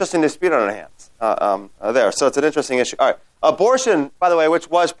got an interesting dispute on our hands there. So it's an interesting issue. All right. Abortion, by the way, which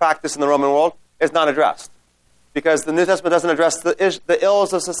was practiced in the Roman world, is not addressed. Because the New Testament doesn't address the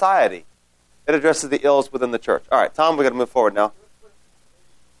ills of society. It addresses the ills within the church. All right, Tom, we've got to move forward now.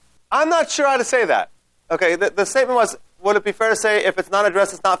 I'm not sure how to say that. Okay, the statement was, would it be fair to say if it's not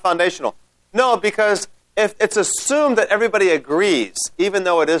addressed, it's not foundational? No, because if it's assumed that everybody agrees, even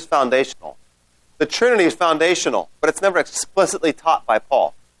though it is foundational. The Trinity is foundational, but it's never explicitly taught by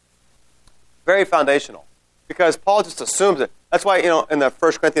Paul. Very foundational. Because Paul just assumes it. That's why, in the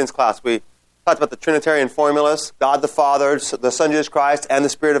 1 Corinthians class, we talked about the Trinitarian formulas, God the Father, the Son Jesus Christ, and the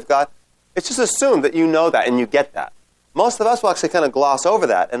Spirit of God. It's just assumed that you know that and you get that. Most of us will actually kind of gloss over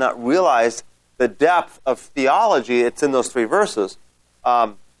that and not realize the depth of theology that's in those 3 verses.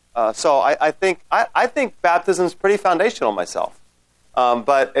 So I think baptism is pretty foundational myself.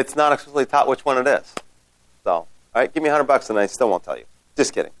 But it's not explicitly taught which one it is. So, all right, give me $100 and I still won't tell you.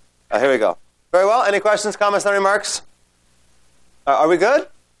 Just kidding. Here we go. Very well. Any questions, comments, and remarks? Are we good?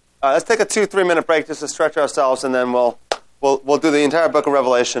 Let's take a 2-3 minute break just to stretch ourselves, and then we'll do the entire book of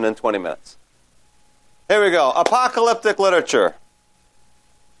Revelation in 20 minutes. Here we go. Apocalyptic literature.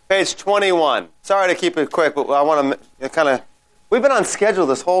 Page 21. Sorry to keep it quick, but I want to we've been on schedule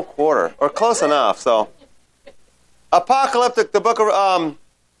this whole quarter, or close enough, so. Apocalyptic, the book of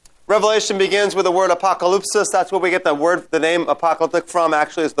Revelation begins with the word apocalypsis. That's where we get the name apocalyptic from,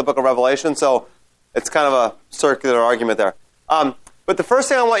 actually, is the book of Revelation, so it's kind of a circular argument there. But the first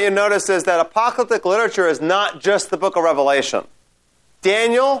thing I want you to notice is that apocalyptic literature is not just the book of Revelation.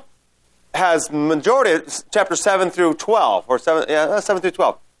 Daniel has majority, chapters 7 through 12, or 7 through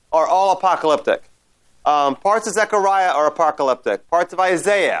 12, are all apocalyptic. Parts of Zechariah are apocalyptic. Parts of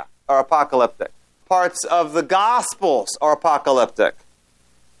Isaiah are apocalyptic. Parts of the Gospels are apocalyptic.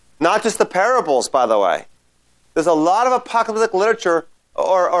 Not just the parables, by the way. There's a lot of apocalyptic literature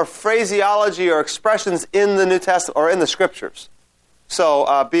or phraseology or expressions in the New Testament or in the Scriptures.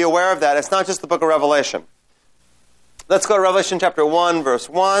 So be aware of that. It's not just the book of Revelation. Let's go to Revelation chapter 1, verse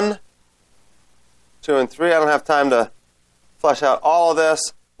 1, 2, and 3. I don't have time to flesh out all of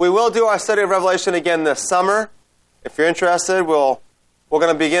this. We will do our study of Revelation again this summer. If you're interested, we're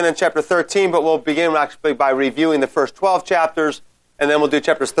going to begin in chapter 13, but we'll begin actually by reviewing the first 12 chapters, and then we'll do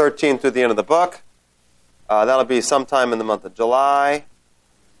chapters 13 through the end of the book. That'll be sometime in the month of July.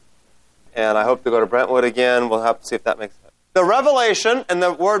 And I hope to go to Brentwood again. We'll have to see if that makes sense. The revelation, and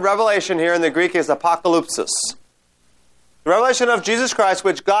the word revelation here in the Greek is apocalypsis. The revelation of Jesus Christ,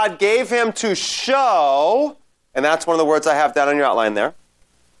 which God gave him to show, and that's one of the words I have down on your outline there,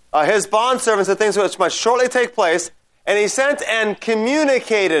 his bondservants, the things which must shortly take place, and he sent and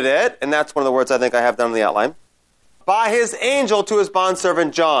communicated it, and that's one of the words I think I have down on the outline, by his angel to his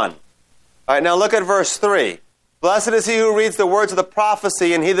bondservant John. All right, now look at verse 3. Blessed is he who reads the words of the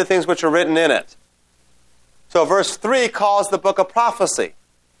prophecy and heed the things which are written in it. So verse 3 calls the book a prophecy.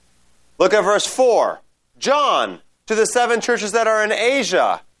 Look at verse 4. John, to the 7 churches that are in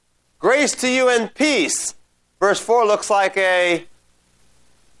Asia, grace to you and peace. Verse 4 looks like a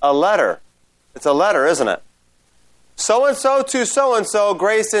letter. It's a letter, isn't it? So-and-so to so-and-so,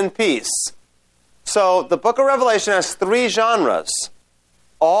 grace and peace. So the book of Revelation has 3 genres,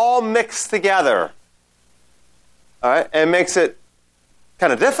 all mixed together. All right, and it makes it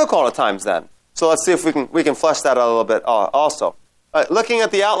kind of difficult at times then. So let's see if we can flesh that out a little bit also. Looking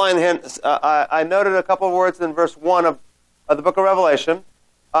at the outline hints, I noted a couple of words in verse 1 of the book of Revelation.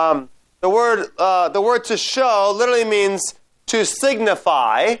 The word to show literally means to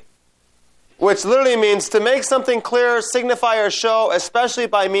signify, which literally means to make something clear, signify, or show, especially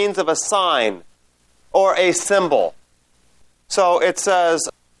by means of a sign or a symbol. So it says,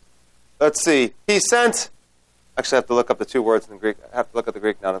 let's see, he sent. Actually, I have to look up the 2 words in Greek. I have to look at the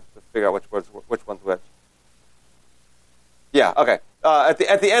Greek now to figure out which one's which. Yeah, okay. At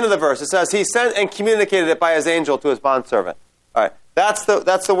the end of the verse, it says, he sent and communicated it by his angel to his bondservant. All right, that's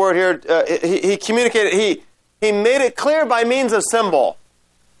the word here. He communicated, he made it clear by means of symbol,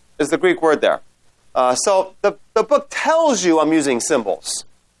 is the Greek word there. So the book tells you I'm using symbols,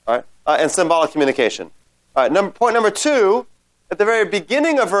 all right, and symbolic communication. All right, point number 2, at the very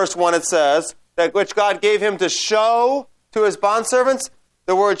beginning of verse 1, it says, that which God gave him to show to his bondservants.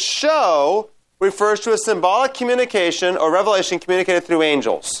 The word show refers to a symbolic communication or revelation communicated through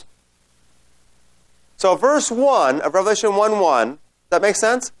angels. So verse 1 of Revelation 1:1, does that make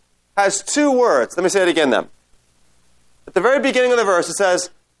sense? Has 2 words. Let me say it again then. At the very beginning of the verse, it says,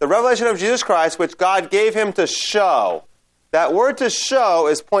 the revelation of Jesus Christ, which God gave him to show. That word to show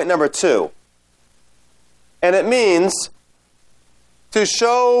is point number 2. And it means to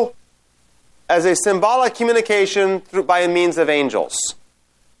show as a symbolic communication by means of angels.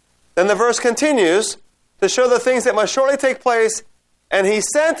 Then the verse continues to show the things that must shortly take place, and he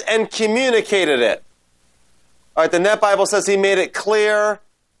sent and communicated it. All right, the Net Bible says he made it clear.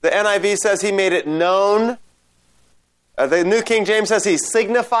 The NIV says he made it known. The New King James says he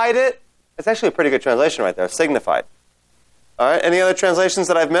signified it. It's actually a pretty good translation right there, signified. All right, any other translations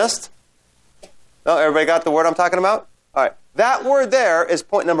that I've missed? No, everybody got the word I'm talking about? All right, that word there is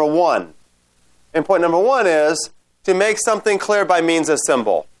point number 1. And point number 1 is to make something clear by means of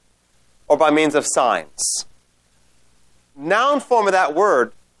symbol or by means of signs. Noun form of that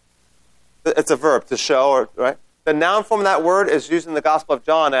word, it's a verb, to show, right? The noun form of that word is used in the Gospel of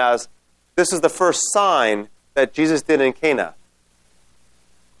John as, this is the first sign that Jesus did in Cana.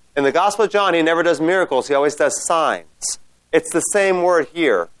 In the Gospel of John, he never does miracles, he always does signs. It's the same word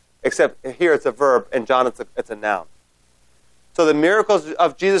here, except here it's a verb, and John it's a noun. So the miracles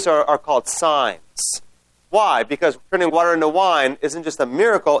of Jesus are called signs. Why? Because turning water into wine isn't just a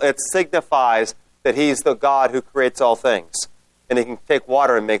miracle, it signifies that he's the God who creates all things. And he can take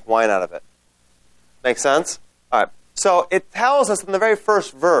water and make wine out of it. Make sense? All right. So it tells us in the very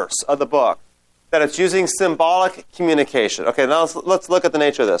first verse of the book that it's using symbolic communication. Okay, now let's look at the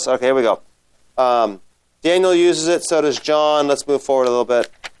nature of this. Okay, here we go. Daniel uses it, so does John. Let's move forward a little bit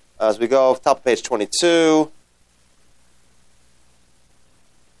as we go. Top of page 22.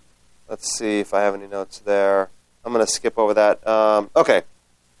 Let's see if I have any notes there. I'm going to skip over that. Okay.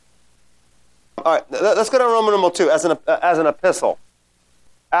 All right, let's go to Roman numeral 2 as an epistle.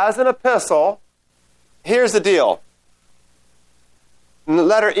 As an epistle, here's the deal.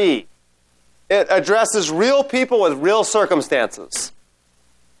 Letter E. It addresses real people with real circumstances.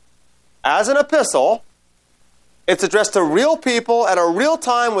 As an epistle, it's addressed to real people at a real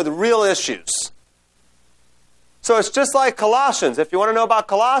time with real issues. So it's just like Colossians. If you want to know about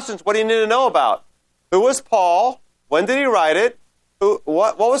Colossians, what do you need to know about? Who was Paul? When did he write it?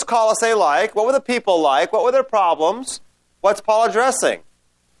 What was Colossae like? What were the people like? What were their problems? What's Paul addressing?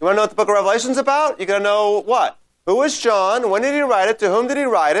 You want to know what the book of Revelation is about? You're going to know what? Who was John? When did he write it? To whom did he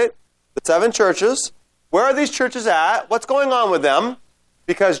write it? The 7 churches. Where are these churches at? What's going on with them?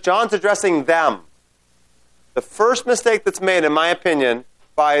 Because John's addressing them. The first mistake that's made, in my opinion,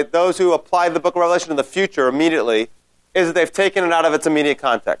 by those who apply the book of Revelation in the future immediately, is that they've taken it out of its immediate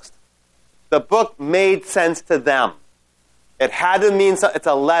context. The book made sense to them. It had to mean, it's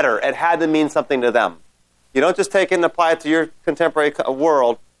a letter, it had to mean something to them. You don't just take it and apply it to your contemporary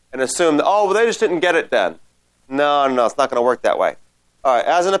world and assume that, oh, well, they just didn't get it then. No, it's not going to work that way. All right,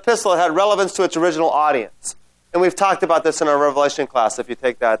 as an epistle, it had relevance to its original audience. And we've talked about this in our Revelation class, if you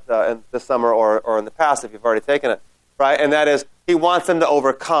take that in this summer or in the past, if you've already taken it. Right? And that is, he wants them to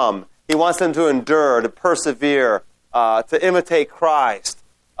overcome. He wants them to endure, to persevere, to imitate Christ,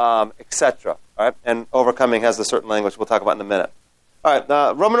 etc. Right? And overcoming has a certain language we'll talk about in a minute. All right,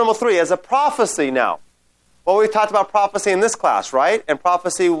 Roman numeral 3, as a prophecy now. Well, we talked about prophecy in this class, right? And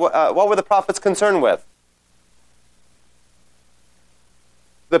prophecy, what were the prophets concerned with?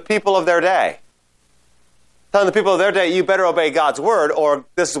 The people of their day. Telling the people of their day, you better obey God's word or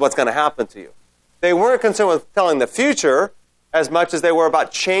this is what's going to happen to you. They weren't concerned with telling the future. as much as they were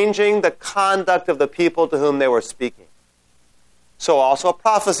about changing the conduct of the people to whom they were speaking. So also a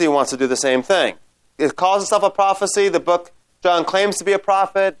prophecy wants to do the same thing. It calls itself a prophecy. The book, John claims to be a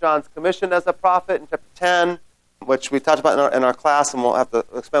prophet. John's commissioned as a prophet in chapter 10, which we talked about in our class, and we'll have to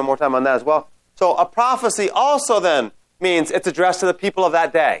spend more time on that as well. So a prophecy also then means it's addressed to the people of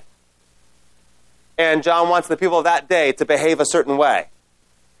that day. And John wants the people of that day to behave a certain way.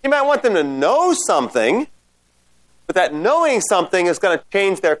 He might want them to know something, but that knowing something is going to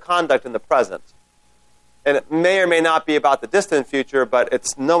change their conduct in the present. And it may or may not be about the distant future, but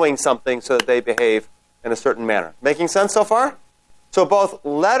it's knowing something so that they behave in a certain manner. Making sense so far? So both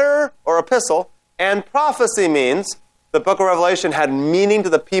letter or epistle and prophecy means the book of Revelation had meaning to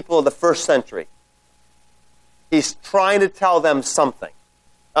the people of the first century. He's trying to tell them something.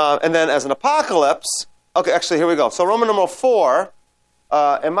 And then as an apocalypse, okay, actually, here we go. So Roman numeral 4,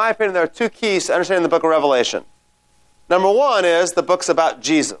 in my opinion, there are two keys to understanding the book of Revelation. Number one is the book's about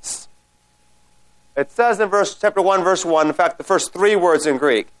Jesus. It says in chapter 1, verse 1, in fact, the first three words in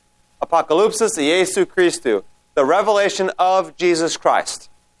Greek, Apocalypsis Iesu Christou, the revelation of Jesus Christ.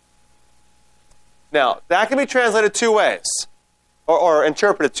 Now, that can be translated two ways, or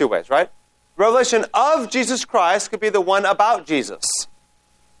interpreted two ways, right? Revelation of Jesus Christ could be the one about Jesus.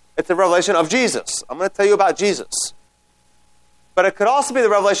 It's the revelation of Jesus. I'm going to tell you about Jesus. But it could also be the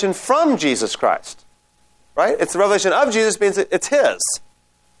revelation from Jesus Christ, right? It's the revelation of Jesus means it's his.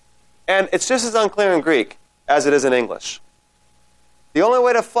 And it's just as unclear in Greek as it is in English. The only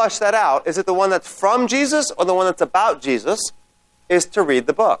way to flush that out, is it the one that's from Jesus or the one that's about Jesus, is to read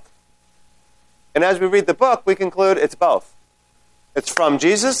the book. And as we read the book, we conclude it's both. It's from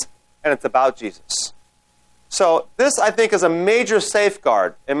Jesus and it's about Jesus. So this, I think, is a major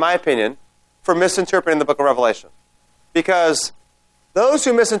safeguard, in my opinion, for misinterpreting the book of Revelation. Because those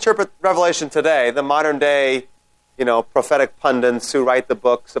who misinterpret Revelation today, the modern day, prophetic pundits who write the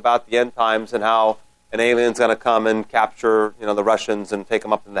books about the end times and how an alien's going to come and capture, the Russians and take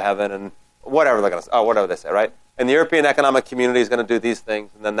them up into heaven and whatever they're going to say, whatever they say, right? And the European Economic Community is going to do these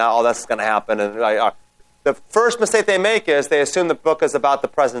things, and then now all that's going to happen. And the first mistake they make is they assume the book is about the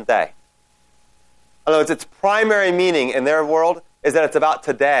present day. In other words, its primary meaning in their world is that it's about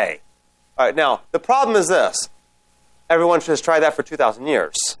today. All right, now, the problem is this. Everyone has tried that for 2,000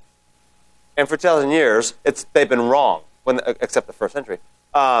 years. And for 2,000 years, they've been wrong, except the first century.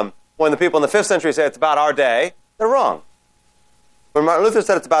 When the people in the 5th century say it's about our day, they're wrong. When Martin Luther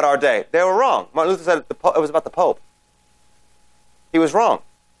said it's about our day, they were wrong. Martin Luther said it was about the Pope. He was wrong.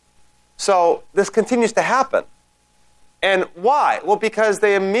 So this continues to happen. And why? Well, because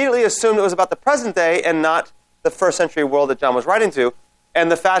they immediately assumed it was about the present day and not the first century world that John was writing to. And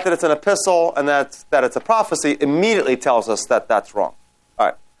the fact that it's an epistle and that it's a prophecy immediately tells us that that's wrong. All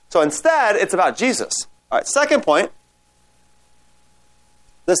right. So instead, it's about Jesus. All right. Second point.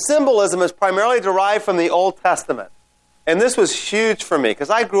 The symbolism is primarily derived from the Old Testament. And this was huge for me because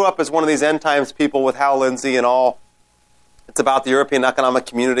I grew up as one of these end times people with Hal Lindsey and all. It's about the European Economic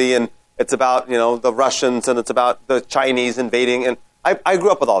Community and it's about, the Russians and it's about the Chinese invading. And I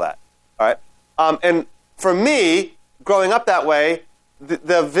grew up with all that. All right. And for me, growing up that way,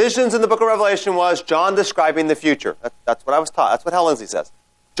 the visions in the book of Revelation was John describing the future. That's what I was taught. That's what Hal Lindsey says.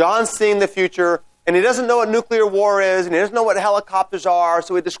 John's seeing the future, and he doesn't know what nuclear war is, and he doesn't know what helicopters are,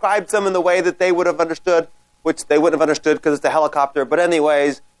 so he describes them in the way that they would have understood, which they wouldn't have understood because it's a helicopter. But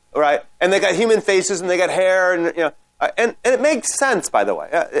anyways, right? And they got human faces, and they got hair, and and it makes sense, by the way.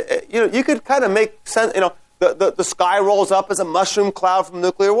 You could kind of make sense. The sky rolls up as a mushroom cloud from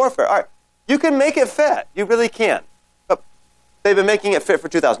nuclear warfare. All right, you can make it fit. You really can. But they've been making it fit for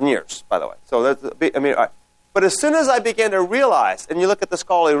 2,000 years, by the way. So all right. But as soon as I began to realize, and you look at the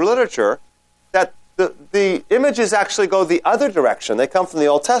scholarly literature, that the images actually go the other direction. They come from the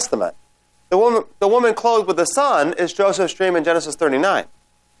Old Testament. The woman clothed with the sun is Joseph's dream in Genesis 39.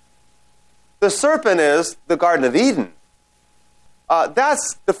 The serpent is the Garden of Eden.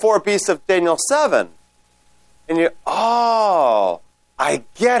 That's the 4 beasts of Daniel 7. And I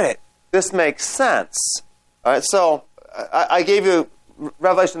get it. This makes sense. All right, so I gave you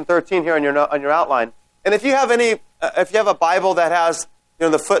Revelation 13 here on your outline. And if you have a Bible that has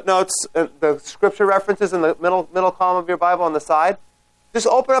the footnotes, the scripture references in the middle column of your Bible on the side, just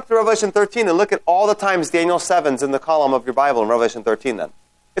open up to Revelation 13 and look at all the times Daniel 7's in the column of your Bible in Revelation 13 then.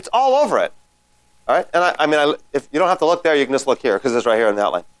 It's all over it. All right? And if you don't have to look there, you can just look here because it's right here in the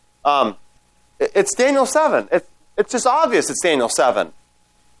outline. It's Daniel 7. It's just obvious it's Daniel 7.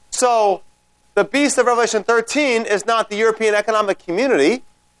 So the beast of Revelation 13 is not the European Economic Community.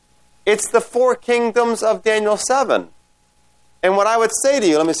 It's the 4 kingdoms of Daniel 7. And what I would say to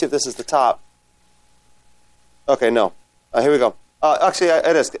you, let me see if this is the top. Okay, no. Here we go. Actually,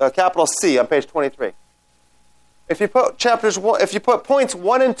 it is capital C on page 23. If you put points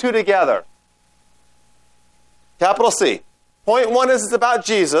 1 and 2 together, capital C. Point 1 is it's about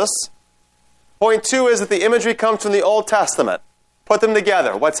Jesus. Point 2 is that the imagery comes from the Old Testament. Put them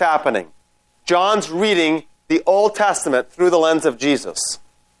together. What's happening? John's reading the Old Testament through the lens of Jesus.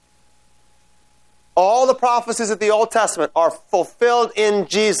 All the prophecies of the Old Testament are fulfilled in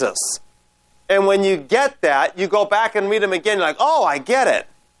Jesus. And when you get that, you go back and read them again. You're like, oh, I get it.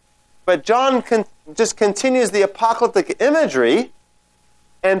 But John just continues the apocalyptic imagery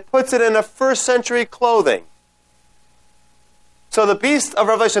and puts it in a first century clothing. So the beast of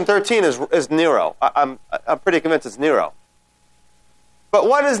Revelation 13 is Nero. I'm pretty convinced it's Nero. But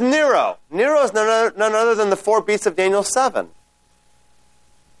what is Nero? Nero is none other than the 4 beasts of Daniel 7.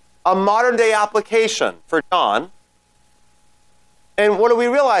 A modern day application for John. And what do we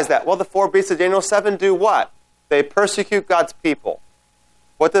realize that? Well, the 4 beasts of Daniel 7 do what? They persecute God's people.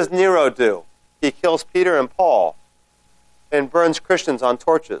 What does Nero do? He kills Peter and Paul and burns Christians on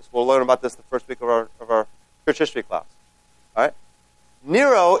torches. We'll learn about this the first week of our church history class. All right?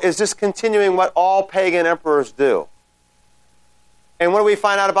 Nero is just continuing what all pagan emperors do. And what do we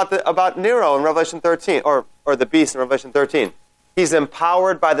find out about Nero in Revelation 13, or the beast in Revelation 13? He's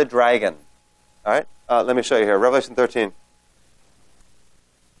empowered by the dragon. All right? Let me show you here. Revelation 13.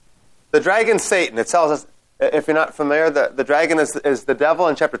 The dragon, Satan. It tells us, if you're not familiar, the dragon is the devil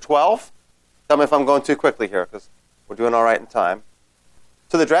in chapter 12. Tell me if I'm going too quickly here, because we're doing all right in time.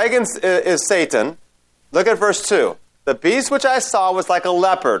 So the dragon is Satan. Look at verse 2. The beast which I saw was like a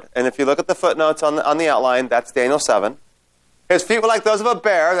leopard. And if you look at the footnotes on the outline, that's Daniel 7. His feet were like those of a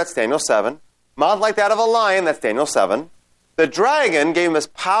bear. That's Daniel 7. Mouth like that of a lion. That's Daniel 7. The dragon gave him his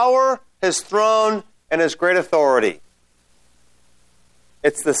power, his throne, and his great authority.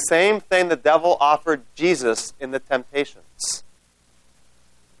 It's the same thing the devil offered Jesus in the temptations.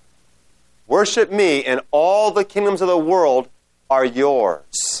 Worship me, and all the kingdoms of the world are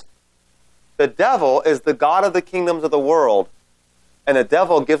yours. The devil is the god of the kingdoms of the world, and the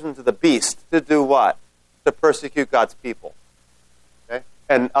devil gives them to the beast to do what? To persecute God's people. Okay?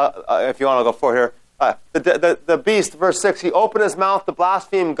 And if you want to go forward here, the beast, verse 6, he opened his mouth to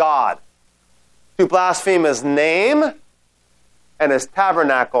blaspheme God, to blaspheme his name and his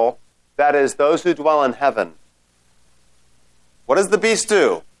tabernacle, that is, those who dwell in heaven. What does the beast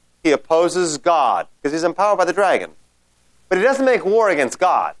do? He opposes God, because he's empowered by the dragon. But he doesn't make war against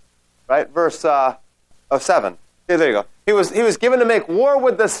God. Right? Verse 7. Yeah, there you go. He was given to make war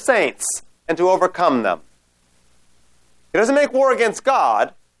with the saints and to overcome them. He doesn't make war against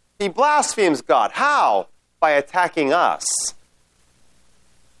God. He blasphemes God. How? By attacking us.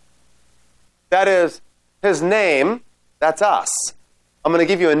 That is, his name, that's us. I'm going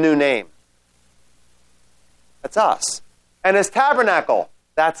to give you a new name. That's us. And his tabernacle,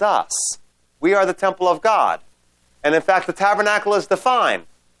 that's us. We are the temple of God. And in fact, the tabernacle is defined.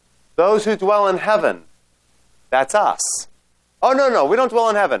 Those who dwell in heaven, that's us. Oh, no, we don't dwell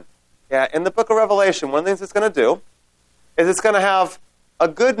in heaven. Yeah, in the book of Revelation, one of the things it's going to do is it's going to have a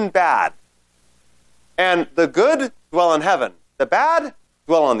good and bad. And the good dwell in heaven. The bad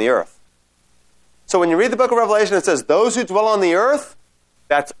dwell on the earth. So when you read the book of Revelation, it says, those who dwell on the earth,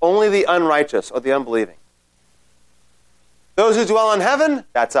 that's only the unrighteous or the unbelieving. Those who dwell in heaven,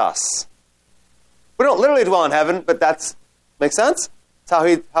 that's us. We don't literally dwell in heaven, but makes sense? It's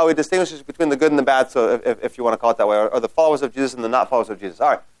how he distinguishes between the good and the bad, so if you want to call it that way, or the followers of Jesus and the not followers of Jesus. All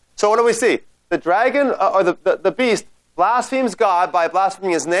right. So what do we see? The dragon, or the beast, blasphemes God by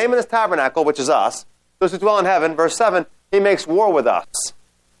blaspheming his name and his tabernacle, which is us. Those who dwell in heaven, verse 7, he makes war with us.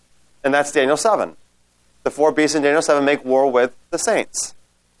 And that's Daniel 7. The 4 beasts in Daniel 7 make war with the saints.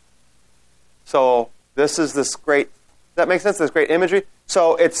 So this is this great, does that make sense? This great imagery.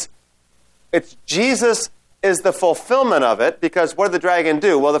 So it's Jesus is the fulfillment of it, because what did the dragon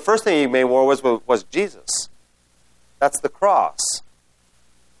do? Well, the first thing he made war was Jesus. That's the cross.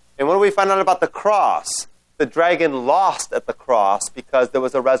 And what do we find out about the cross? The dragon lost at the cross because there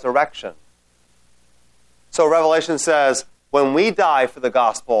was a resurrection. So Revelation says, when we die for the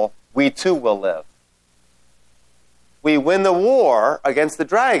gospel, we too will live. We win the war against the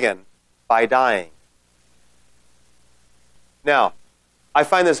dragon by dying. Now, I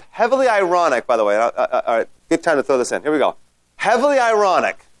find this heavily ironic, by the way. All right, good time to throw this in. Here we go. Heavily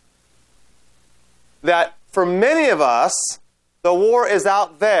ironic that for many of us, the war is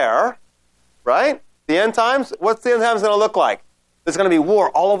out there, right? The end times, what's the end times going to look like? There's going to be war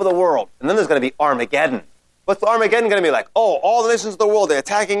all over the world, and then there's going to be Armageddon. What's Armageddon going to be like? Oh, all the nations of the world, they're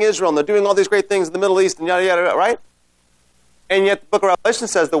attacking Israel, and they're doing all these great things in the Middle East, and yada, yada, right? And yet the book of Revelation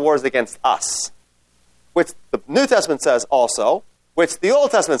says the war is against us. which the New Testament says also, which the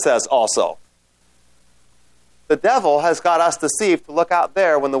Old Testament says also. The devil has got us deceived to look out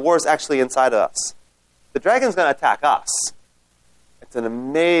there when the war is actually inside of us. The dragon's going to attack us. It's an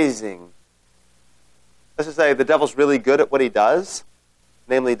amazing... Let's just say the devil's really good at what he does,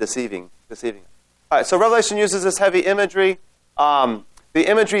 namely deceiving. All right, so Revelation uses this heavy imagery. The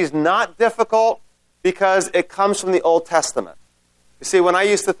imagery is not difficult because it comes from the Old Testament. You see, when I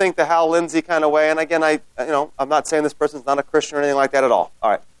used to think the Hal Lindsey kind of way, and again, I'm not saying this person's not a Christian or anything like that at all. All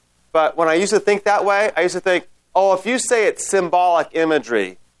right, but when I used to think that way, I used to think, oh, if you say it's symbolic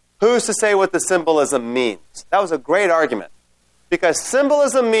imagery, who's to say what the symbolism means? That was a great argument. Because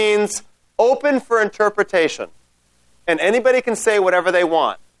symbolism means open for interpretation. And anybody can say whatever they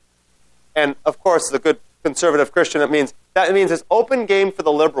want. And, of course, the good conservative Christian, that means it's open game for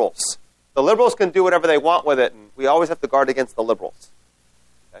the liberals. The liberals can do whatever they want with it, and we always have to guard against the liberals.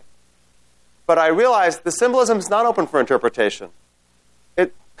 Okay? But I realized the symbolism is not open for interpretation.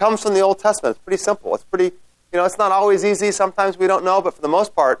 It comes from the Old Testament. It's pretty simple. It's pretty... it's not always easy. Sometimes we don't know, but for the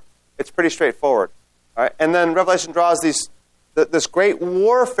most part, it's pretty straightforward. All right? And then Revelation draws this great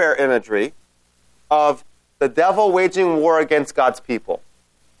warfare imagery of the devil waging war against God's people.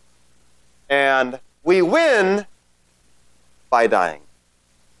 And we win by dying.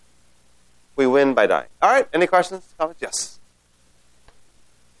 We win by dying. All right, any questions, comments? Yes.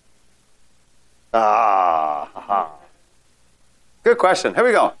 Good question. Here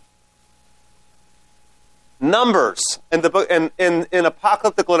we go. Numbers in the book in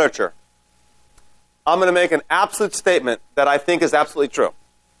apocalyptic literature. I'm going to make an absolute statement that I think is absolutely true.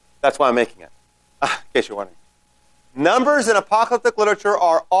 That's why I'm making it. In case you're wondering. Numbers in apocalyptic literature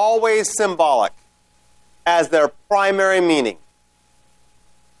are always symbolic as their primary meaning.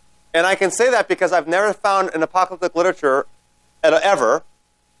 And I can say that because I've never found in apocalyptic literature ever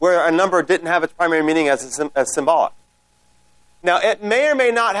where a number didn't have its primary meaning as symbolic. Now, it may or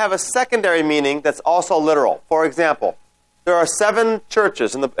may not have a secondary meaning that's also literal. For example, there are 7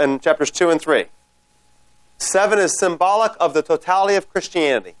 churches in chapters 2 and 3. 7 is symbolic of the totality of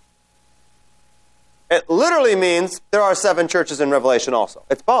Christianity. It literally means there are 7 churches in Revelation also.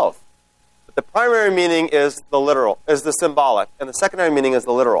 It's both. But the primary meaning is the literal, is the symbolic, and the secondary meaning is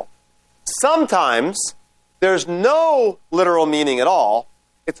the literal. Sometimes there's no literal meaning at all.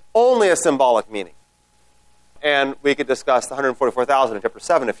 It's only a symbolic meaning. And we could discuss the 144,000 in chapter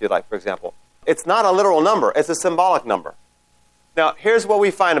 7 if you'd like, for example. It's not a literal number. It's a symbolic number. Now, here's what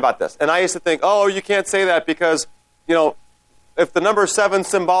we find about this. And I used to think, oh, you can't say that because, if the number 7 is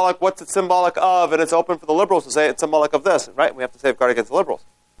symbolic, what's it symbolic of? And it's open for the liberals to say it's symbolic of this, right? We have to safeguard against the liberals.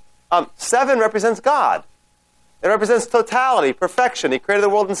 7 represents God. It represents totality, perfection. He created the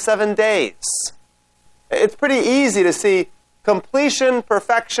world in 7 days. It's pretty easy to see completion,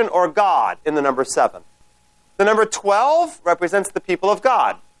 perfection, or God in the number 7. The number 12 represents the people of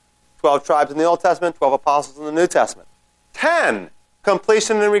God. 12 tribes in the Old Testament, 12 apostles in the New Testament. 10,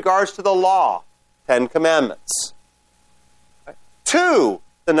 completion in regards to the law, 10 commandments. 2,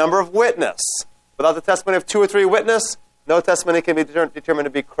 the number of witness. Without the testimony of 2 or 3 witness, no testimony can be determined to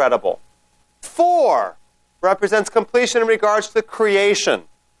be credible. 4 represents completion in regards to creation.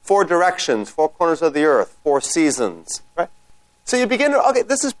 4 directions, 4 corners of the earth, 4 seasons. Right? So you begin to, okay,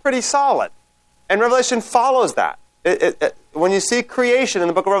 this is pretty solid. And Revelation follows that. When you see creation in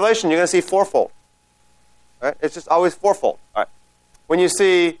the book of Revelation, you're going to see fourfold. Right? It's just always fourfold. All right. When you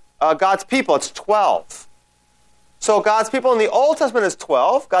see God's people, it's 12. So God's people in the Old Testament is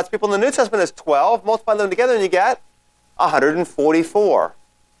 12. God's people in the New Testament is 12. Multiply them together and you get 144.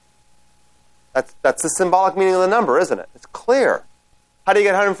 That's the symbolic meaning of the number, isn't it? It's clear. How do you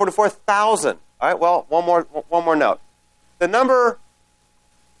get 144,000? All right, well, one more note. The number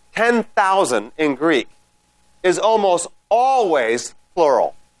 10,000 in Greek is almost always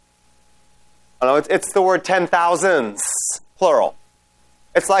plural. I know it's the word 10,000s, plural.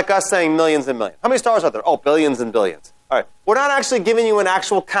 It's like us saying millions and millions. How many stars are there? Oh, billions and billions. All right. We're not actually giving you an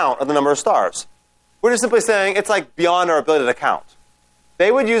actual count of the number of stars. We're just simply saying it's like beyond our ability to count.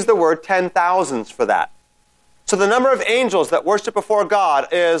 They would use the word 10,000s for that. So the number of angels that worship before God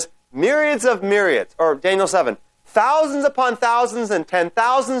is myriads of myriads, or Daniel 7, thousands upon thousands and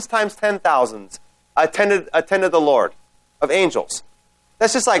 10,000s times 10,000s attended the Lord of angels.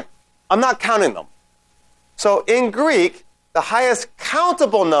 That's just like, I'm not counting them. So in Greek, the highest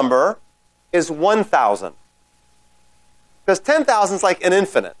countable number is 1,000. Because 10,000 is like an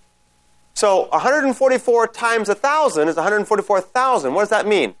infinite. So 144 times 1,000 is 144,000. What does that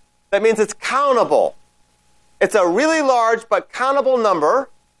mean? That means it's countable. It's a really large but countable number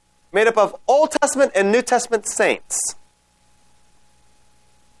made up of Old Testament and New Testament saints.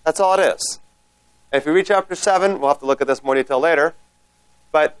 That's all it is. And if you read chapter 7, we'll have to look at this in more detail later,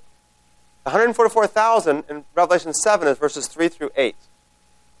 but 144,000 in Revelation 7 is verses 3 through 8.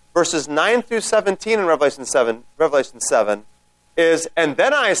 Verses 9 through 17 in Revelation 7 is, and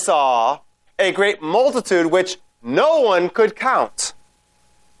then I saw a great multitude which no one could count,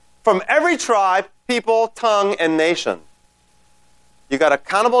 from every tribe, people, tongue, and nation. You got a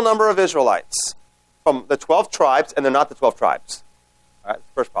countable number of Israelites from the 12 tribes, and they're not the 12 tribes. All right,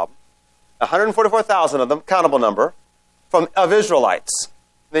 first problem. 144,000 of them, countable number, of Israelites.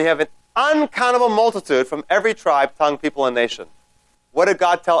 They have an uncountable multitude from every tribe, tongue, people, and nation. What did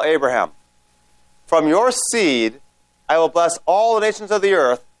God tell Abraham? From your seed, I will bless all the nations of the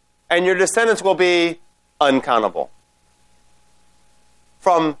earth, and your descendants will be uncountable.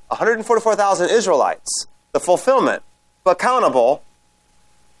 From 144,000 Israelites, the fulfillment, but countable,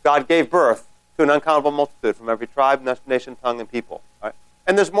 God gave birth to an uncountable multitude from every tribe, nation, tongue, and people. All right?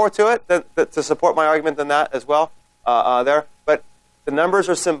 And there's more to it to support my argument than that as well there. But the numbers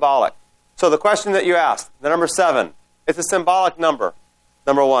are symbolic. So the question that you asked, the number 7, it's a symbolic number.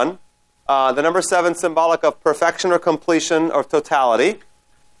 Number 1. The number 7, symbolic of perfection or completion or totality.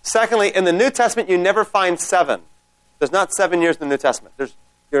 Secondly, in the New Testament, you never find 7. There's not 7 years in the New Testament.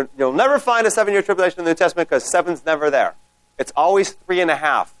 You'll never find a 7-year tribulation in the New Testament because 7's never there. It's always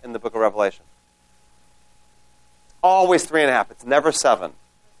 3.5 in the book of Revelation. Always 3.5. It's never 7.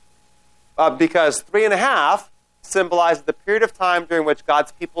 Because 3.5 symbolizes the period of time during which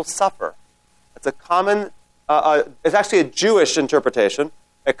God's people suffer. It's a common, it's actually a Jewish interpretation.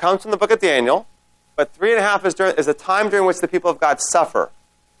 It comes from the book of Daniel, but 3.5 is a time during which the people of God suffer.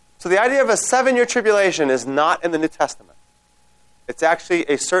 So the idea of a 7-year tribulation is not in the New Testament. It's actually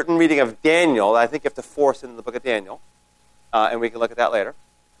a certain reading of Daniel that I think you have to force into the book of Daniel, and we can look at that later.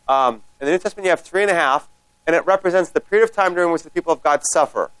 In the New Testament, you have 3.5, and it represents the period of time during which the people of God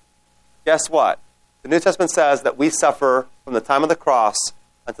suffer. Guess what? The New Testament says that we suffer from the time of the cross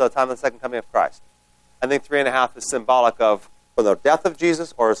until the time of the second coming of Christ. I think 3.5 is symbolic of from the death of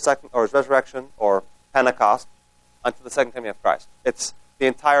Jesus or his resurrection or Pentecost until the second coming of Christ. It's the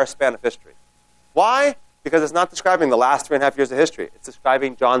entire span of history. Why? Because it's not describing the last 3.5 years of history. It's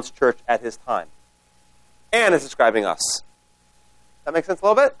describing John's church at his time. And it's describing us. Does that make sense a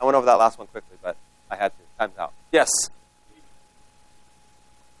little bit? I went over that last one quickly, but I had to. Time's out. Yes?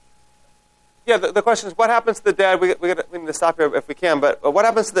 Yeah, the question is, what happens to the dead? We need to stop here if we can, but what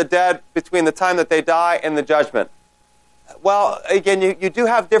happens to the dead between the time that they die and the judgment? Well, again, you do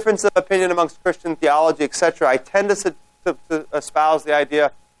have difference of opinion amongst Christian theology, etc. I tend to espouse the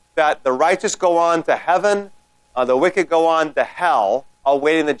idea that the righteous go on to heaven, the wicked go on to hell,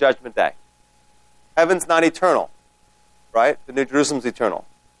 awaiting the judgment day. Heaven's not eternal, right? The New Jerusalem's eternal.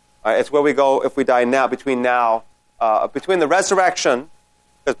 It's where we go if we die now, between the resurrection,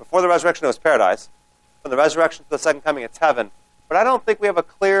 because before the resurrection it was paradise, from the resurrection to the second coming it's heaven. But I don't think we have a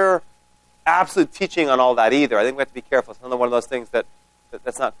clear, absolute teaching on all that either. I think we have to be careful. It's another one of those things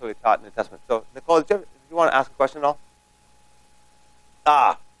that's not clearly taught in the New Testament. So, Nicole, do you want to ask a question at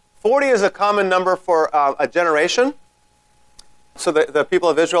all? 40 is a common number for a generation. So the people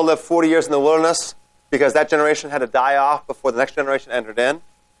of Israel lived 40 years in the wilderness because that generation had to die off before the next generation entered in.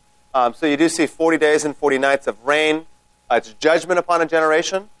 So you do see 40 days and 40 nights of rain. It's judgment upon a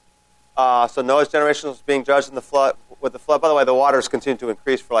generation. So Noah's generation was being judged with the flood. By the way, the waters continue to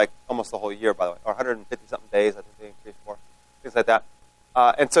increase for like almost the whole year, by the way, or 150-something days, I think they increased for, things like that.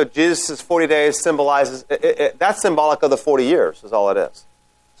 And so Jesus' 40 days symbolizes, that's symbolic of the 40 years is all it is.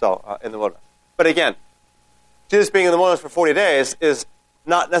 So in the wilderness. But again, Jesus being in the wilderness for 40 days is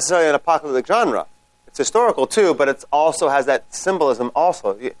not necessarily an apocalyptic genre. It's historical too, but it also has that symbolism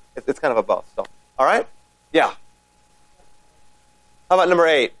also. It's kind of a both. So, all right? Yeah. How about number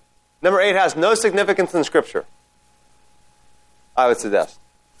 8? Number 8 has no significance in Scripture, I would suggest.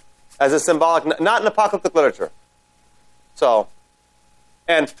 As a symbolic, not in apocalyptic literature. So,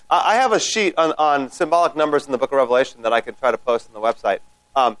 and I have a sheet on symbolic numbers in the book of Revelation that I could try to post on the website.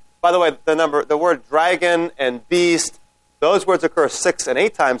 By the way, the word dragon and beast, those words occur 6 and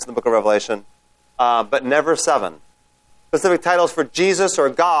 8 times in the book of Revelation, but never 7. Specific titles for Jesus or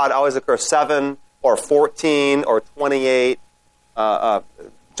God always occur 7 or 14 or 28.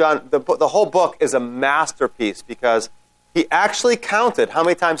 John, the whole book is a masterpiece because he actually counted how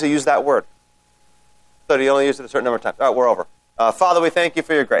many times he used that word. So he only used it a certain number of times. All right, we're over. Father, we thank you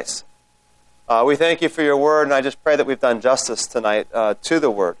for your grace. We thank you for your word, and I just pray that we've done justice tonight to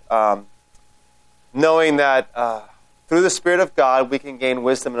the word, knowing that through the Spirit of God we can gain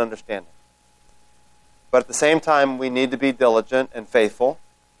wisdom and understanding. But at the same time, we need to be diligent and faithful.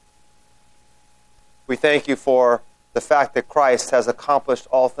 We thank you for the fact that Christ has accomplished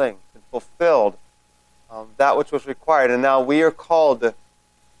all things and fulfilled that which was required. And now we are called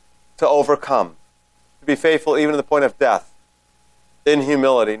to overcome, to be faithful even to the point of death, in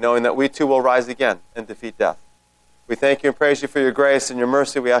humility, knowing that we too will rise again and defeat death. We thank you and praise you for your grace and your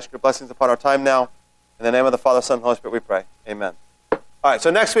mercy. We ask your blessings upon our time now. In the name of the Father, Son, and Holy Spirit, we pray. Amen. All right, so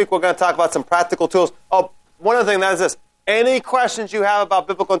next week we're going to talk about some practical tools. Oh, one other thing, that is this. Any questions you have about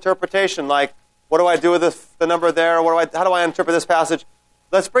biblical interpretation, like what do I do with the number there? How do I interpret this passage?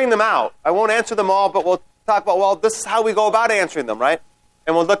 Let's bring them out. I won't answer them all, but we'll talk about, well, this is how we go about answering them, right?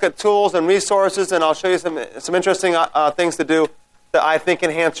 And we'll look at tools and resources, and I'll show you some interesting things to do that I think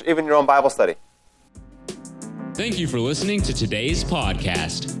enhance even your own Bible study. Thank you for listening to today's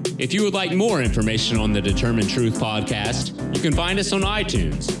podcast. If you would like more information on the Determined Truth podcast, you can find us on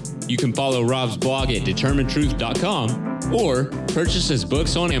iTunes. You can follow Rob's blog at determinedtruth.com or purchase his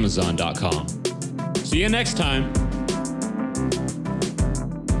books on Amazon.com. See you next time.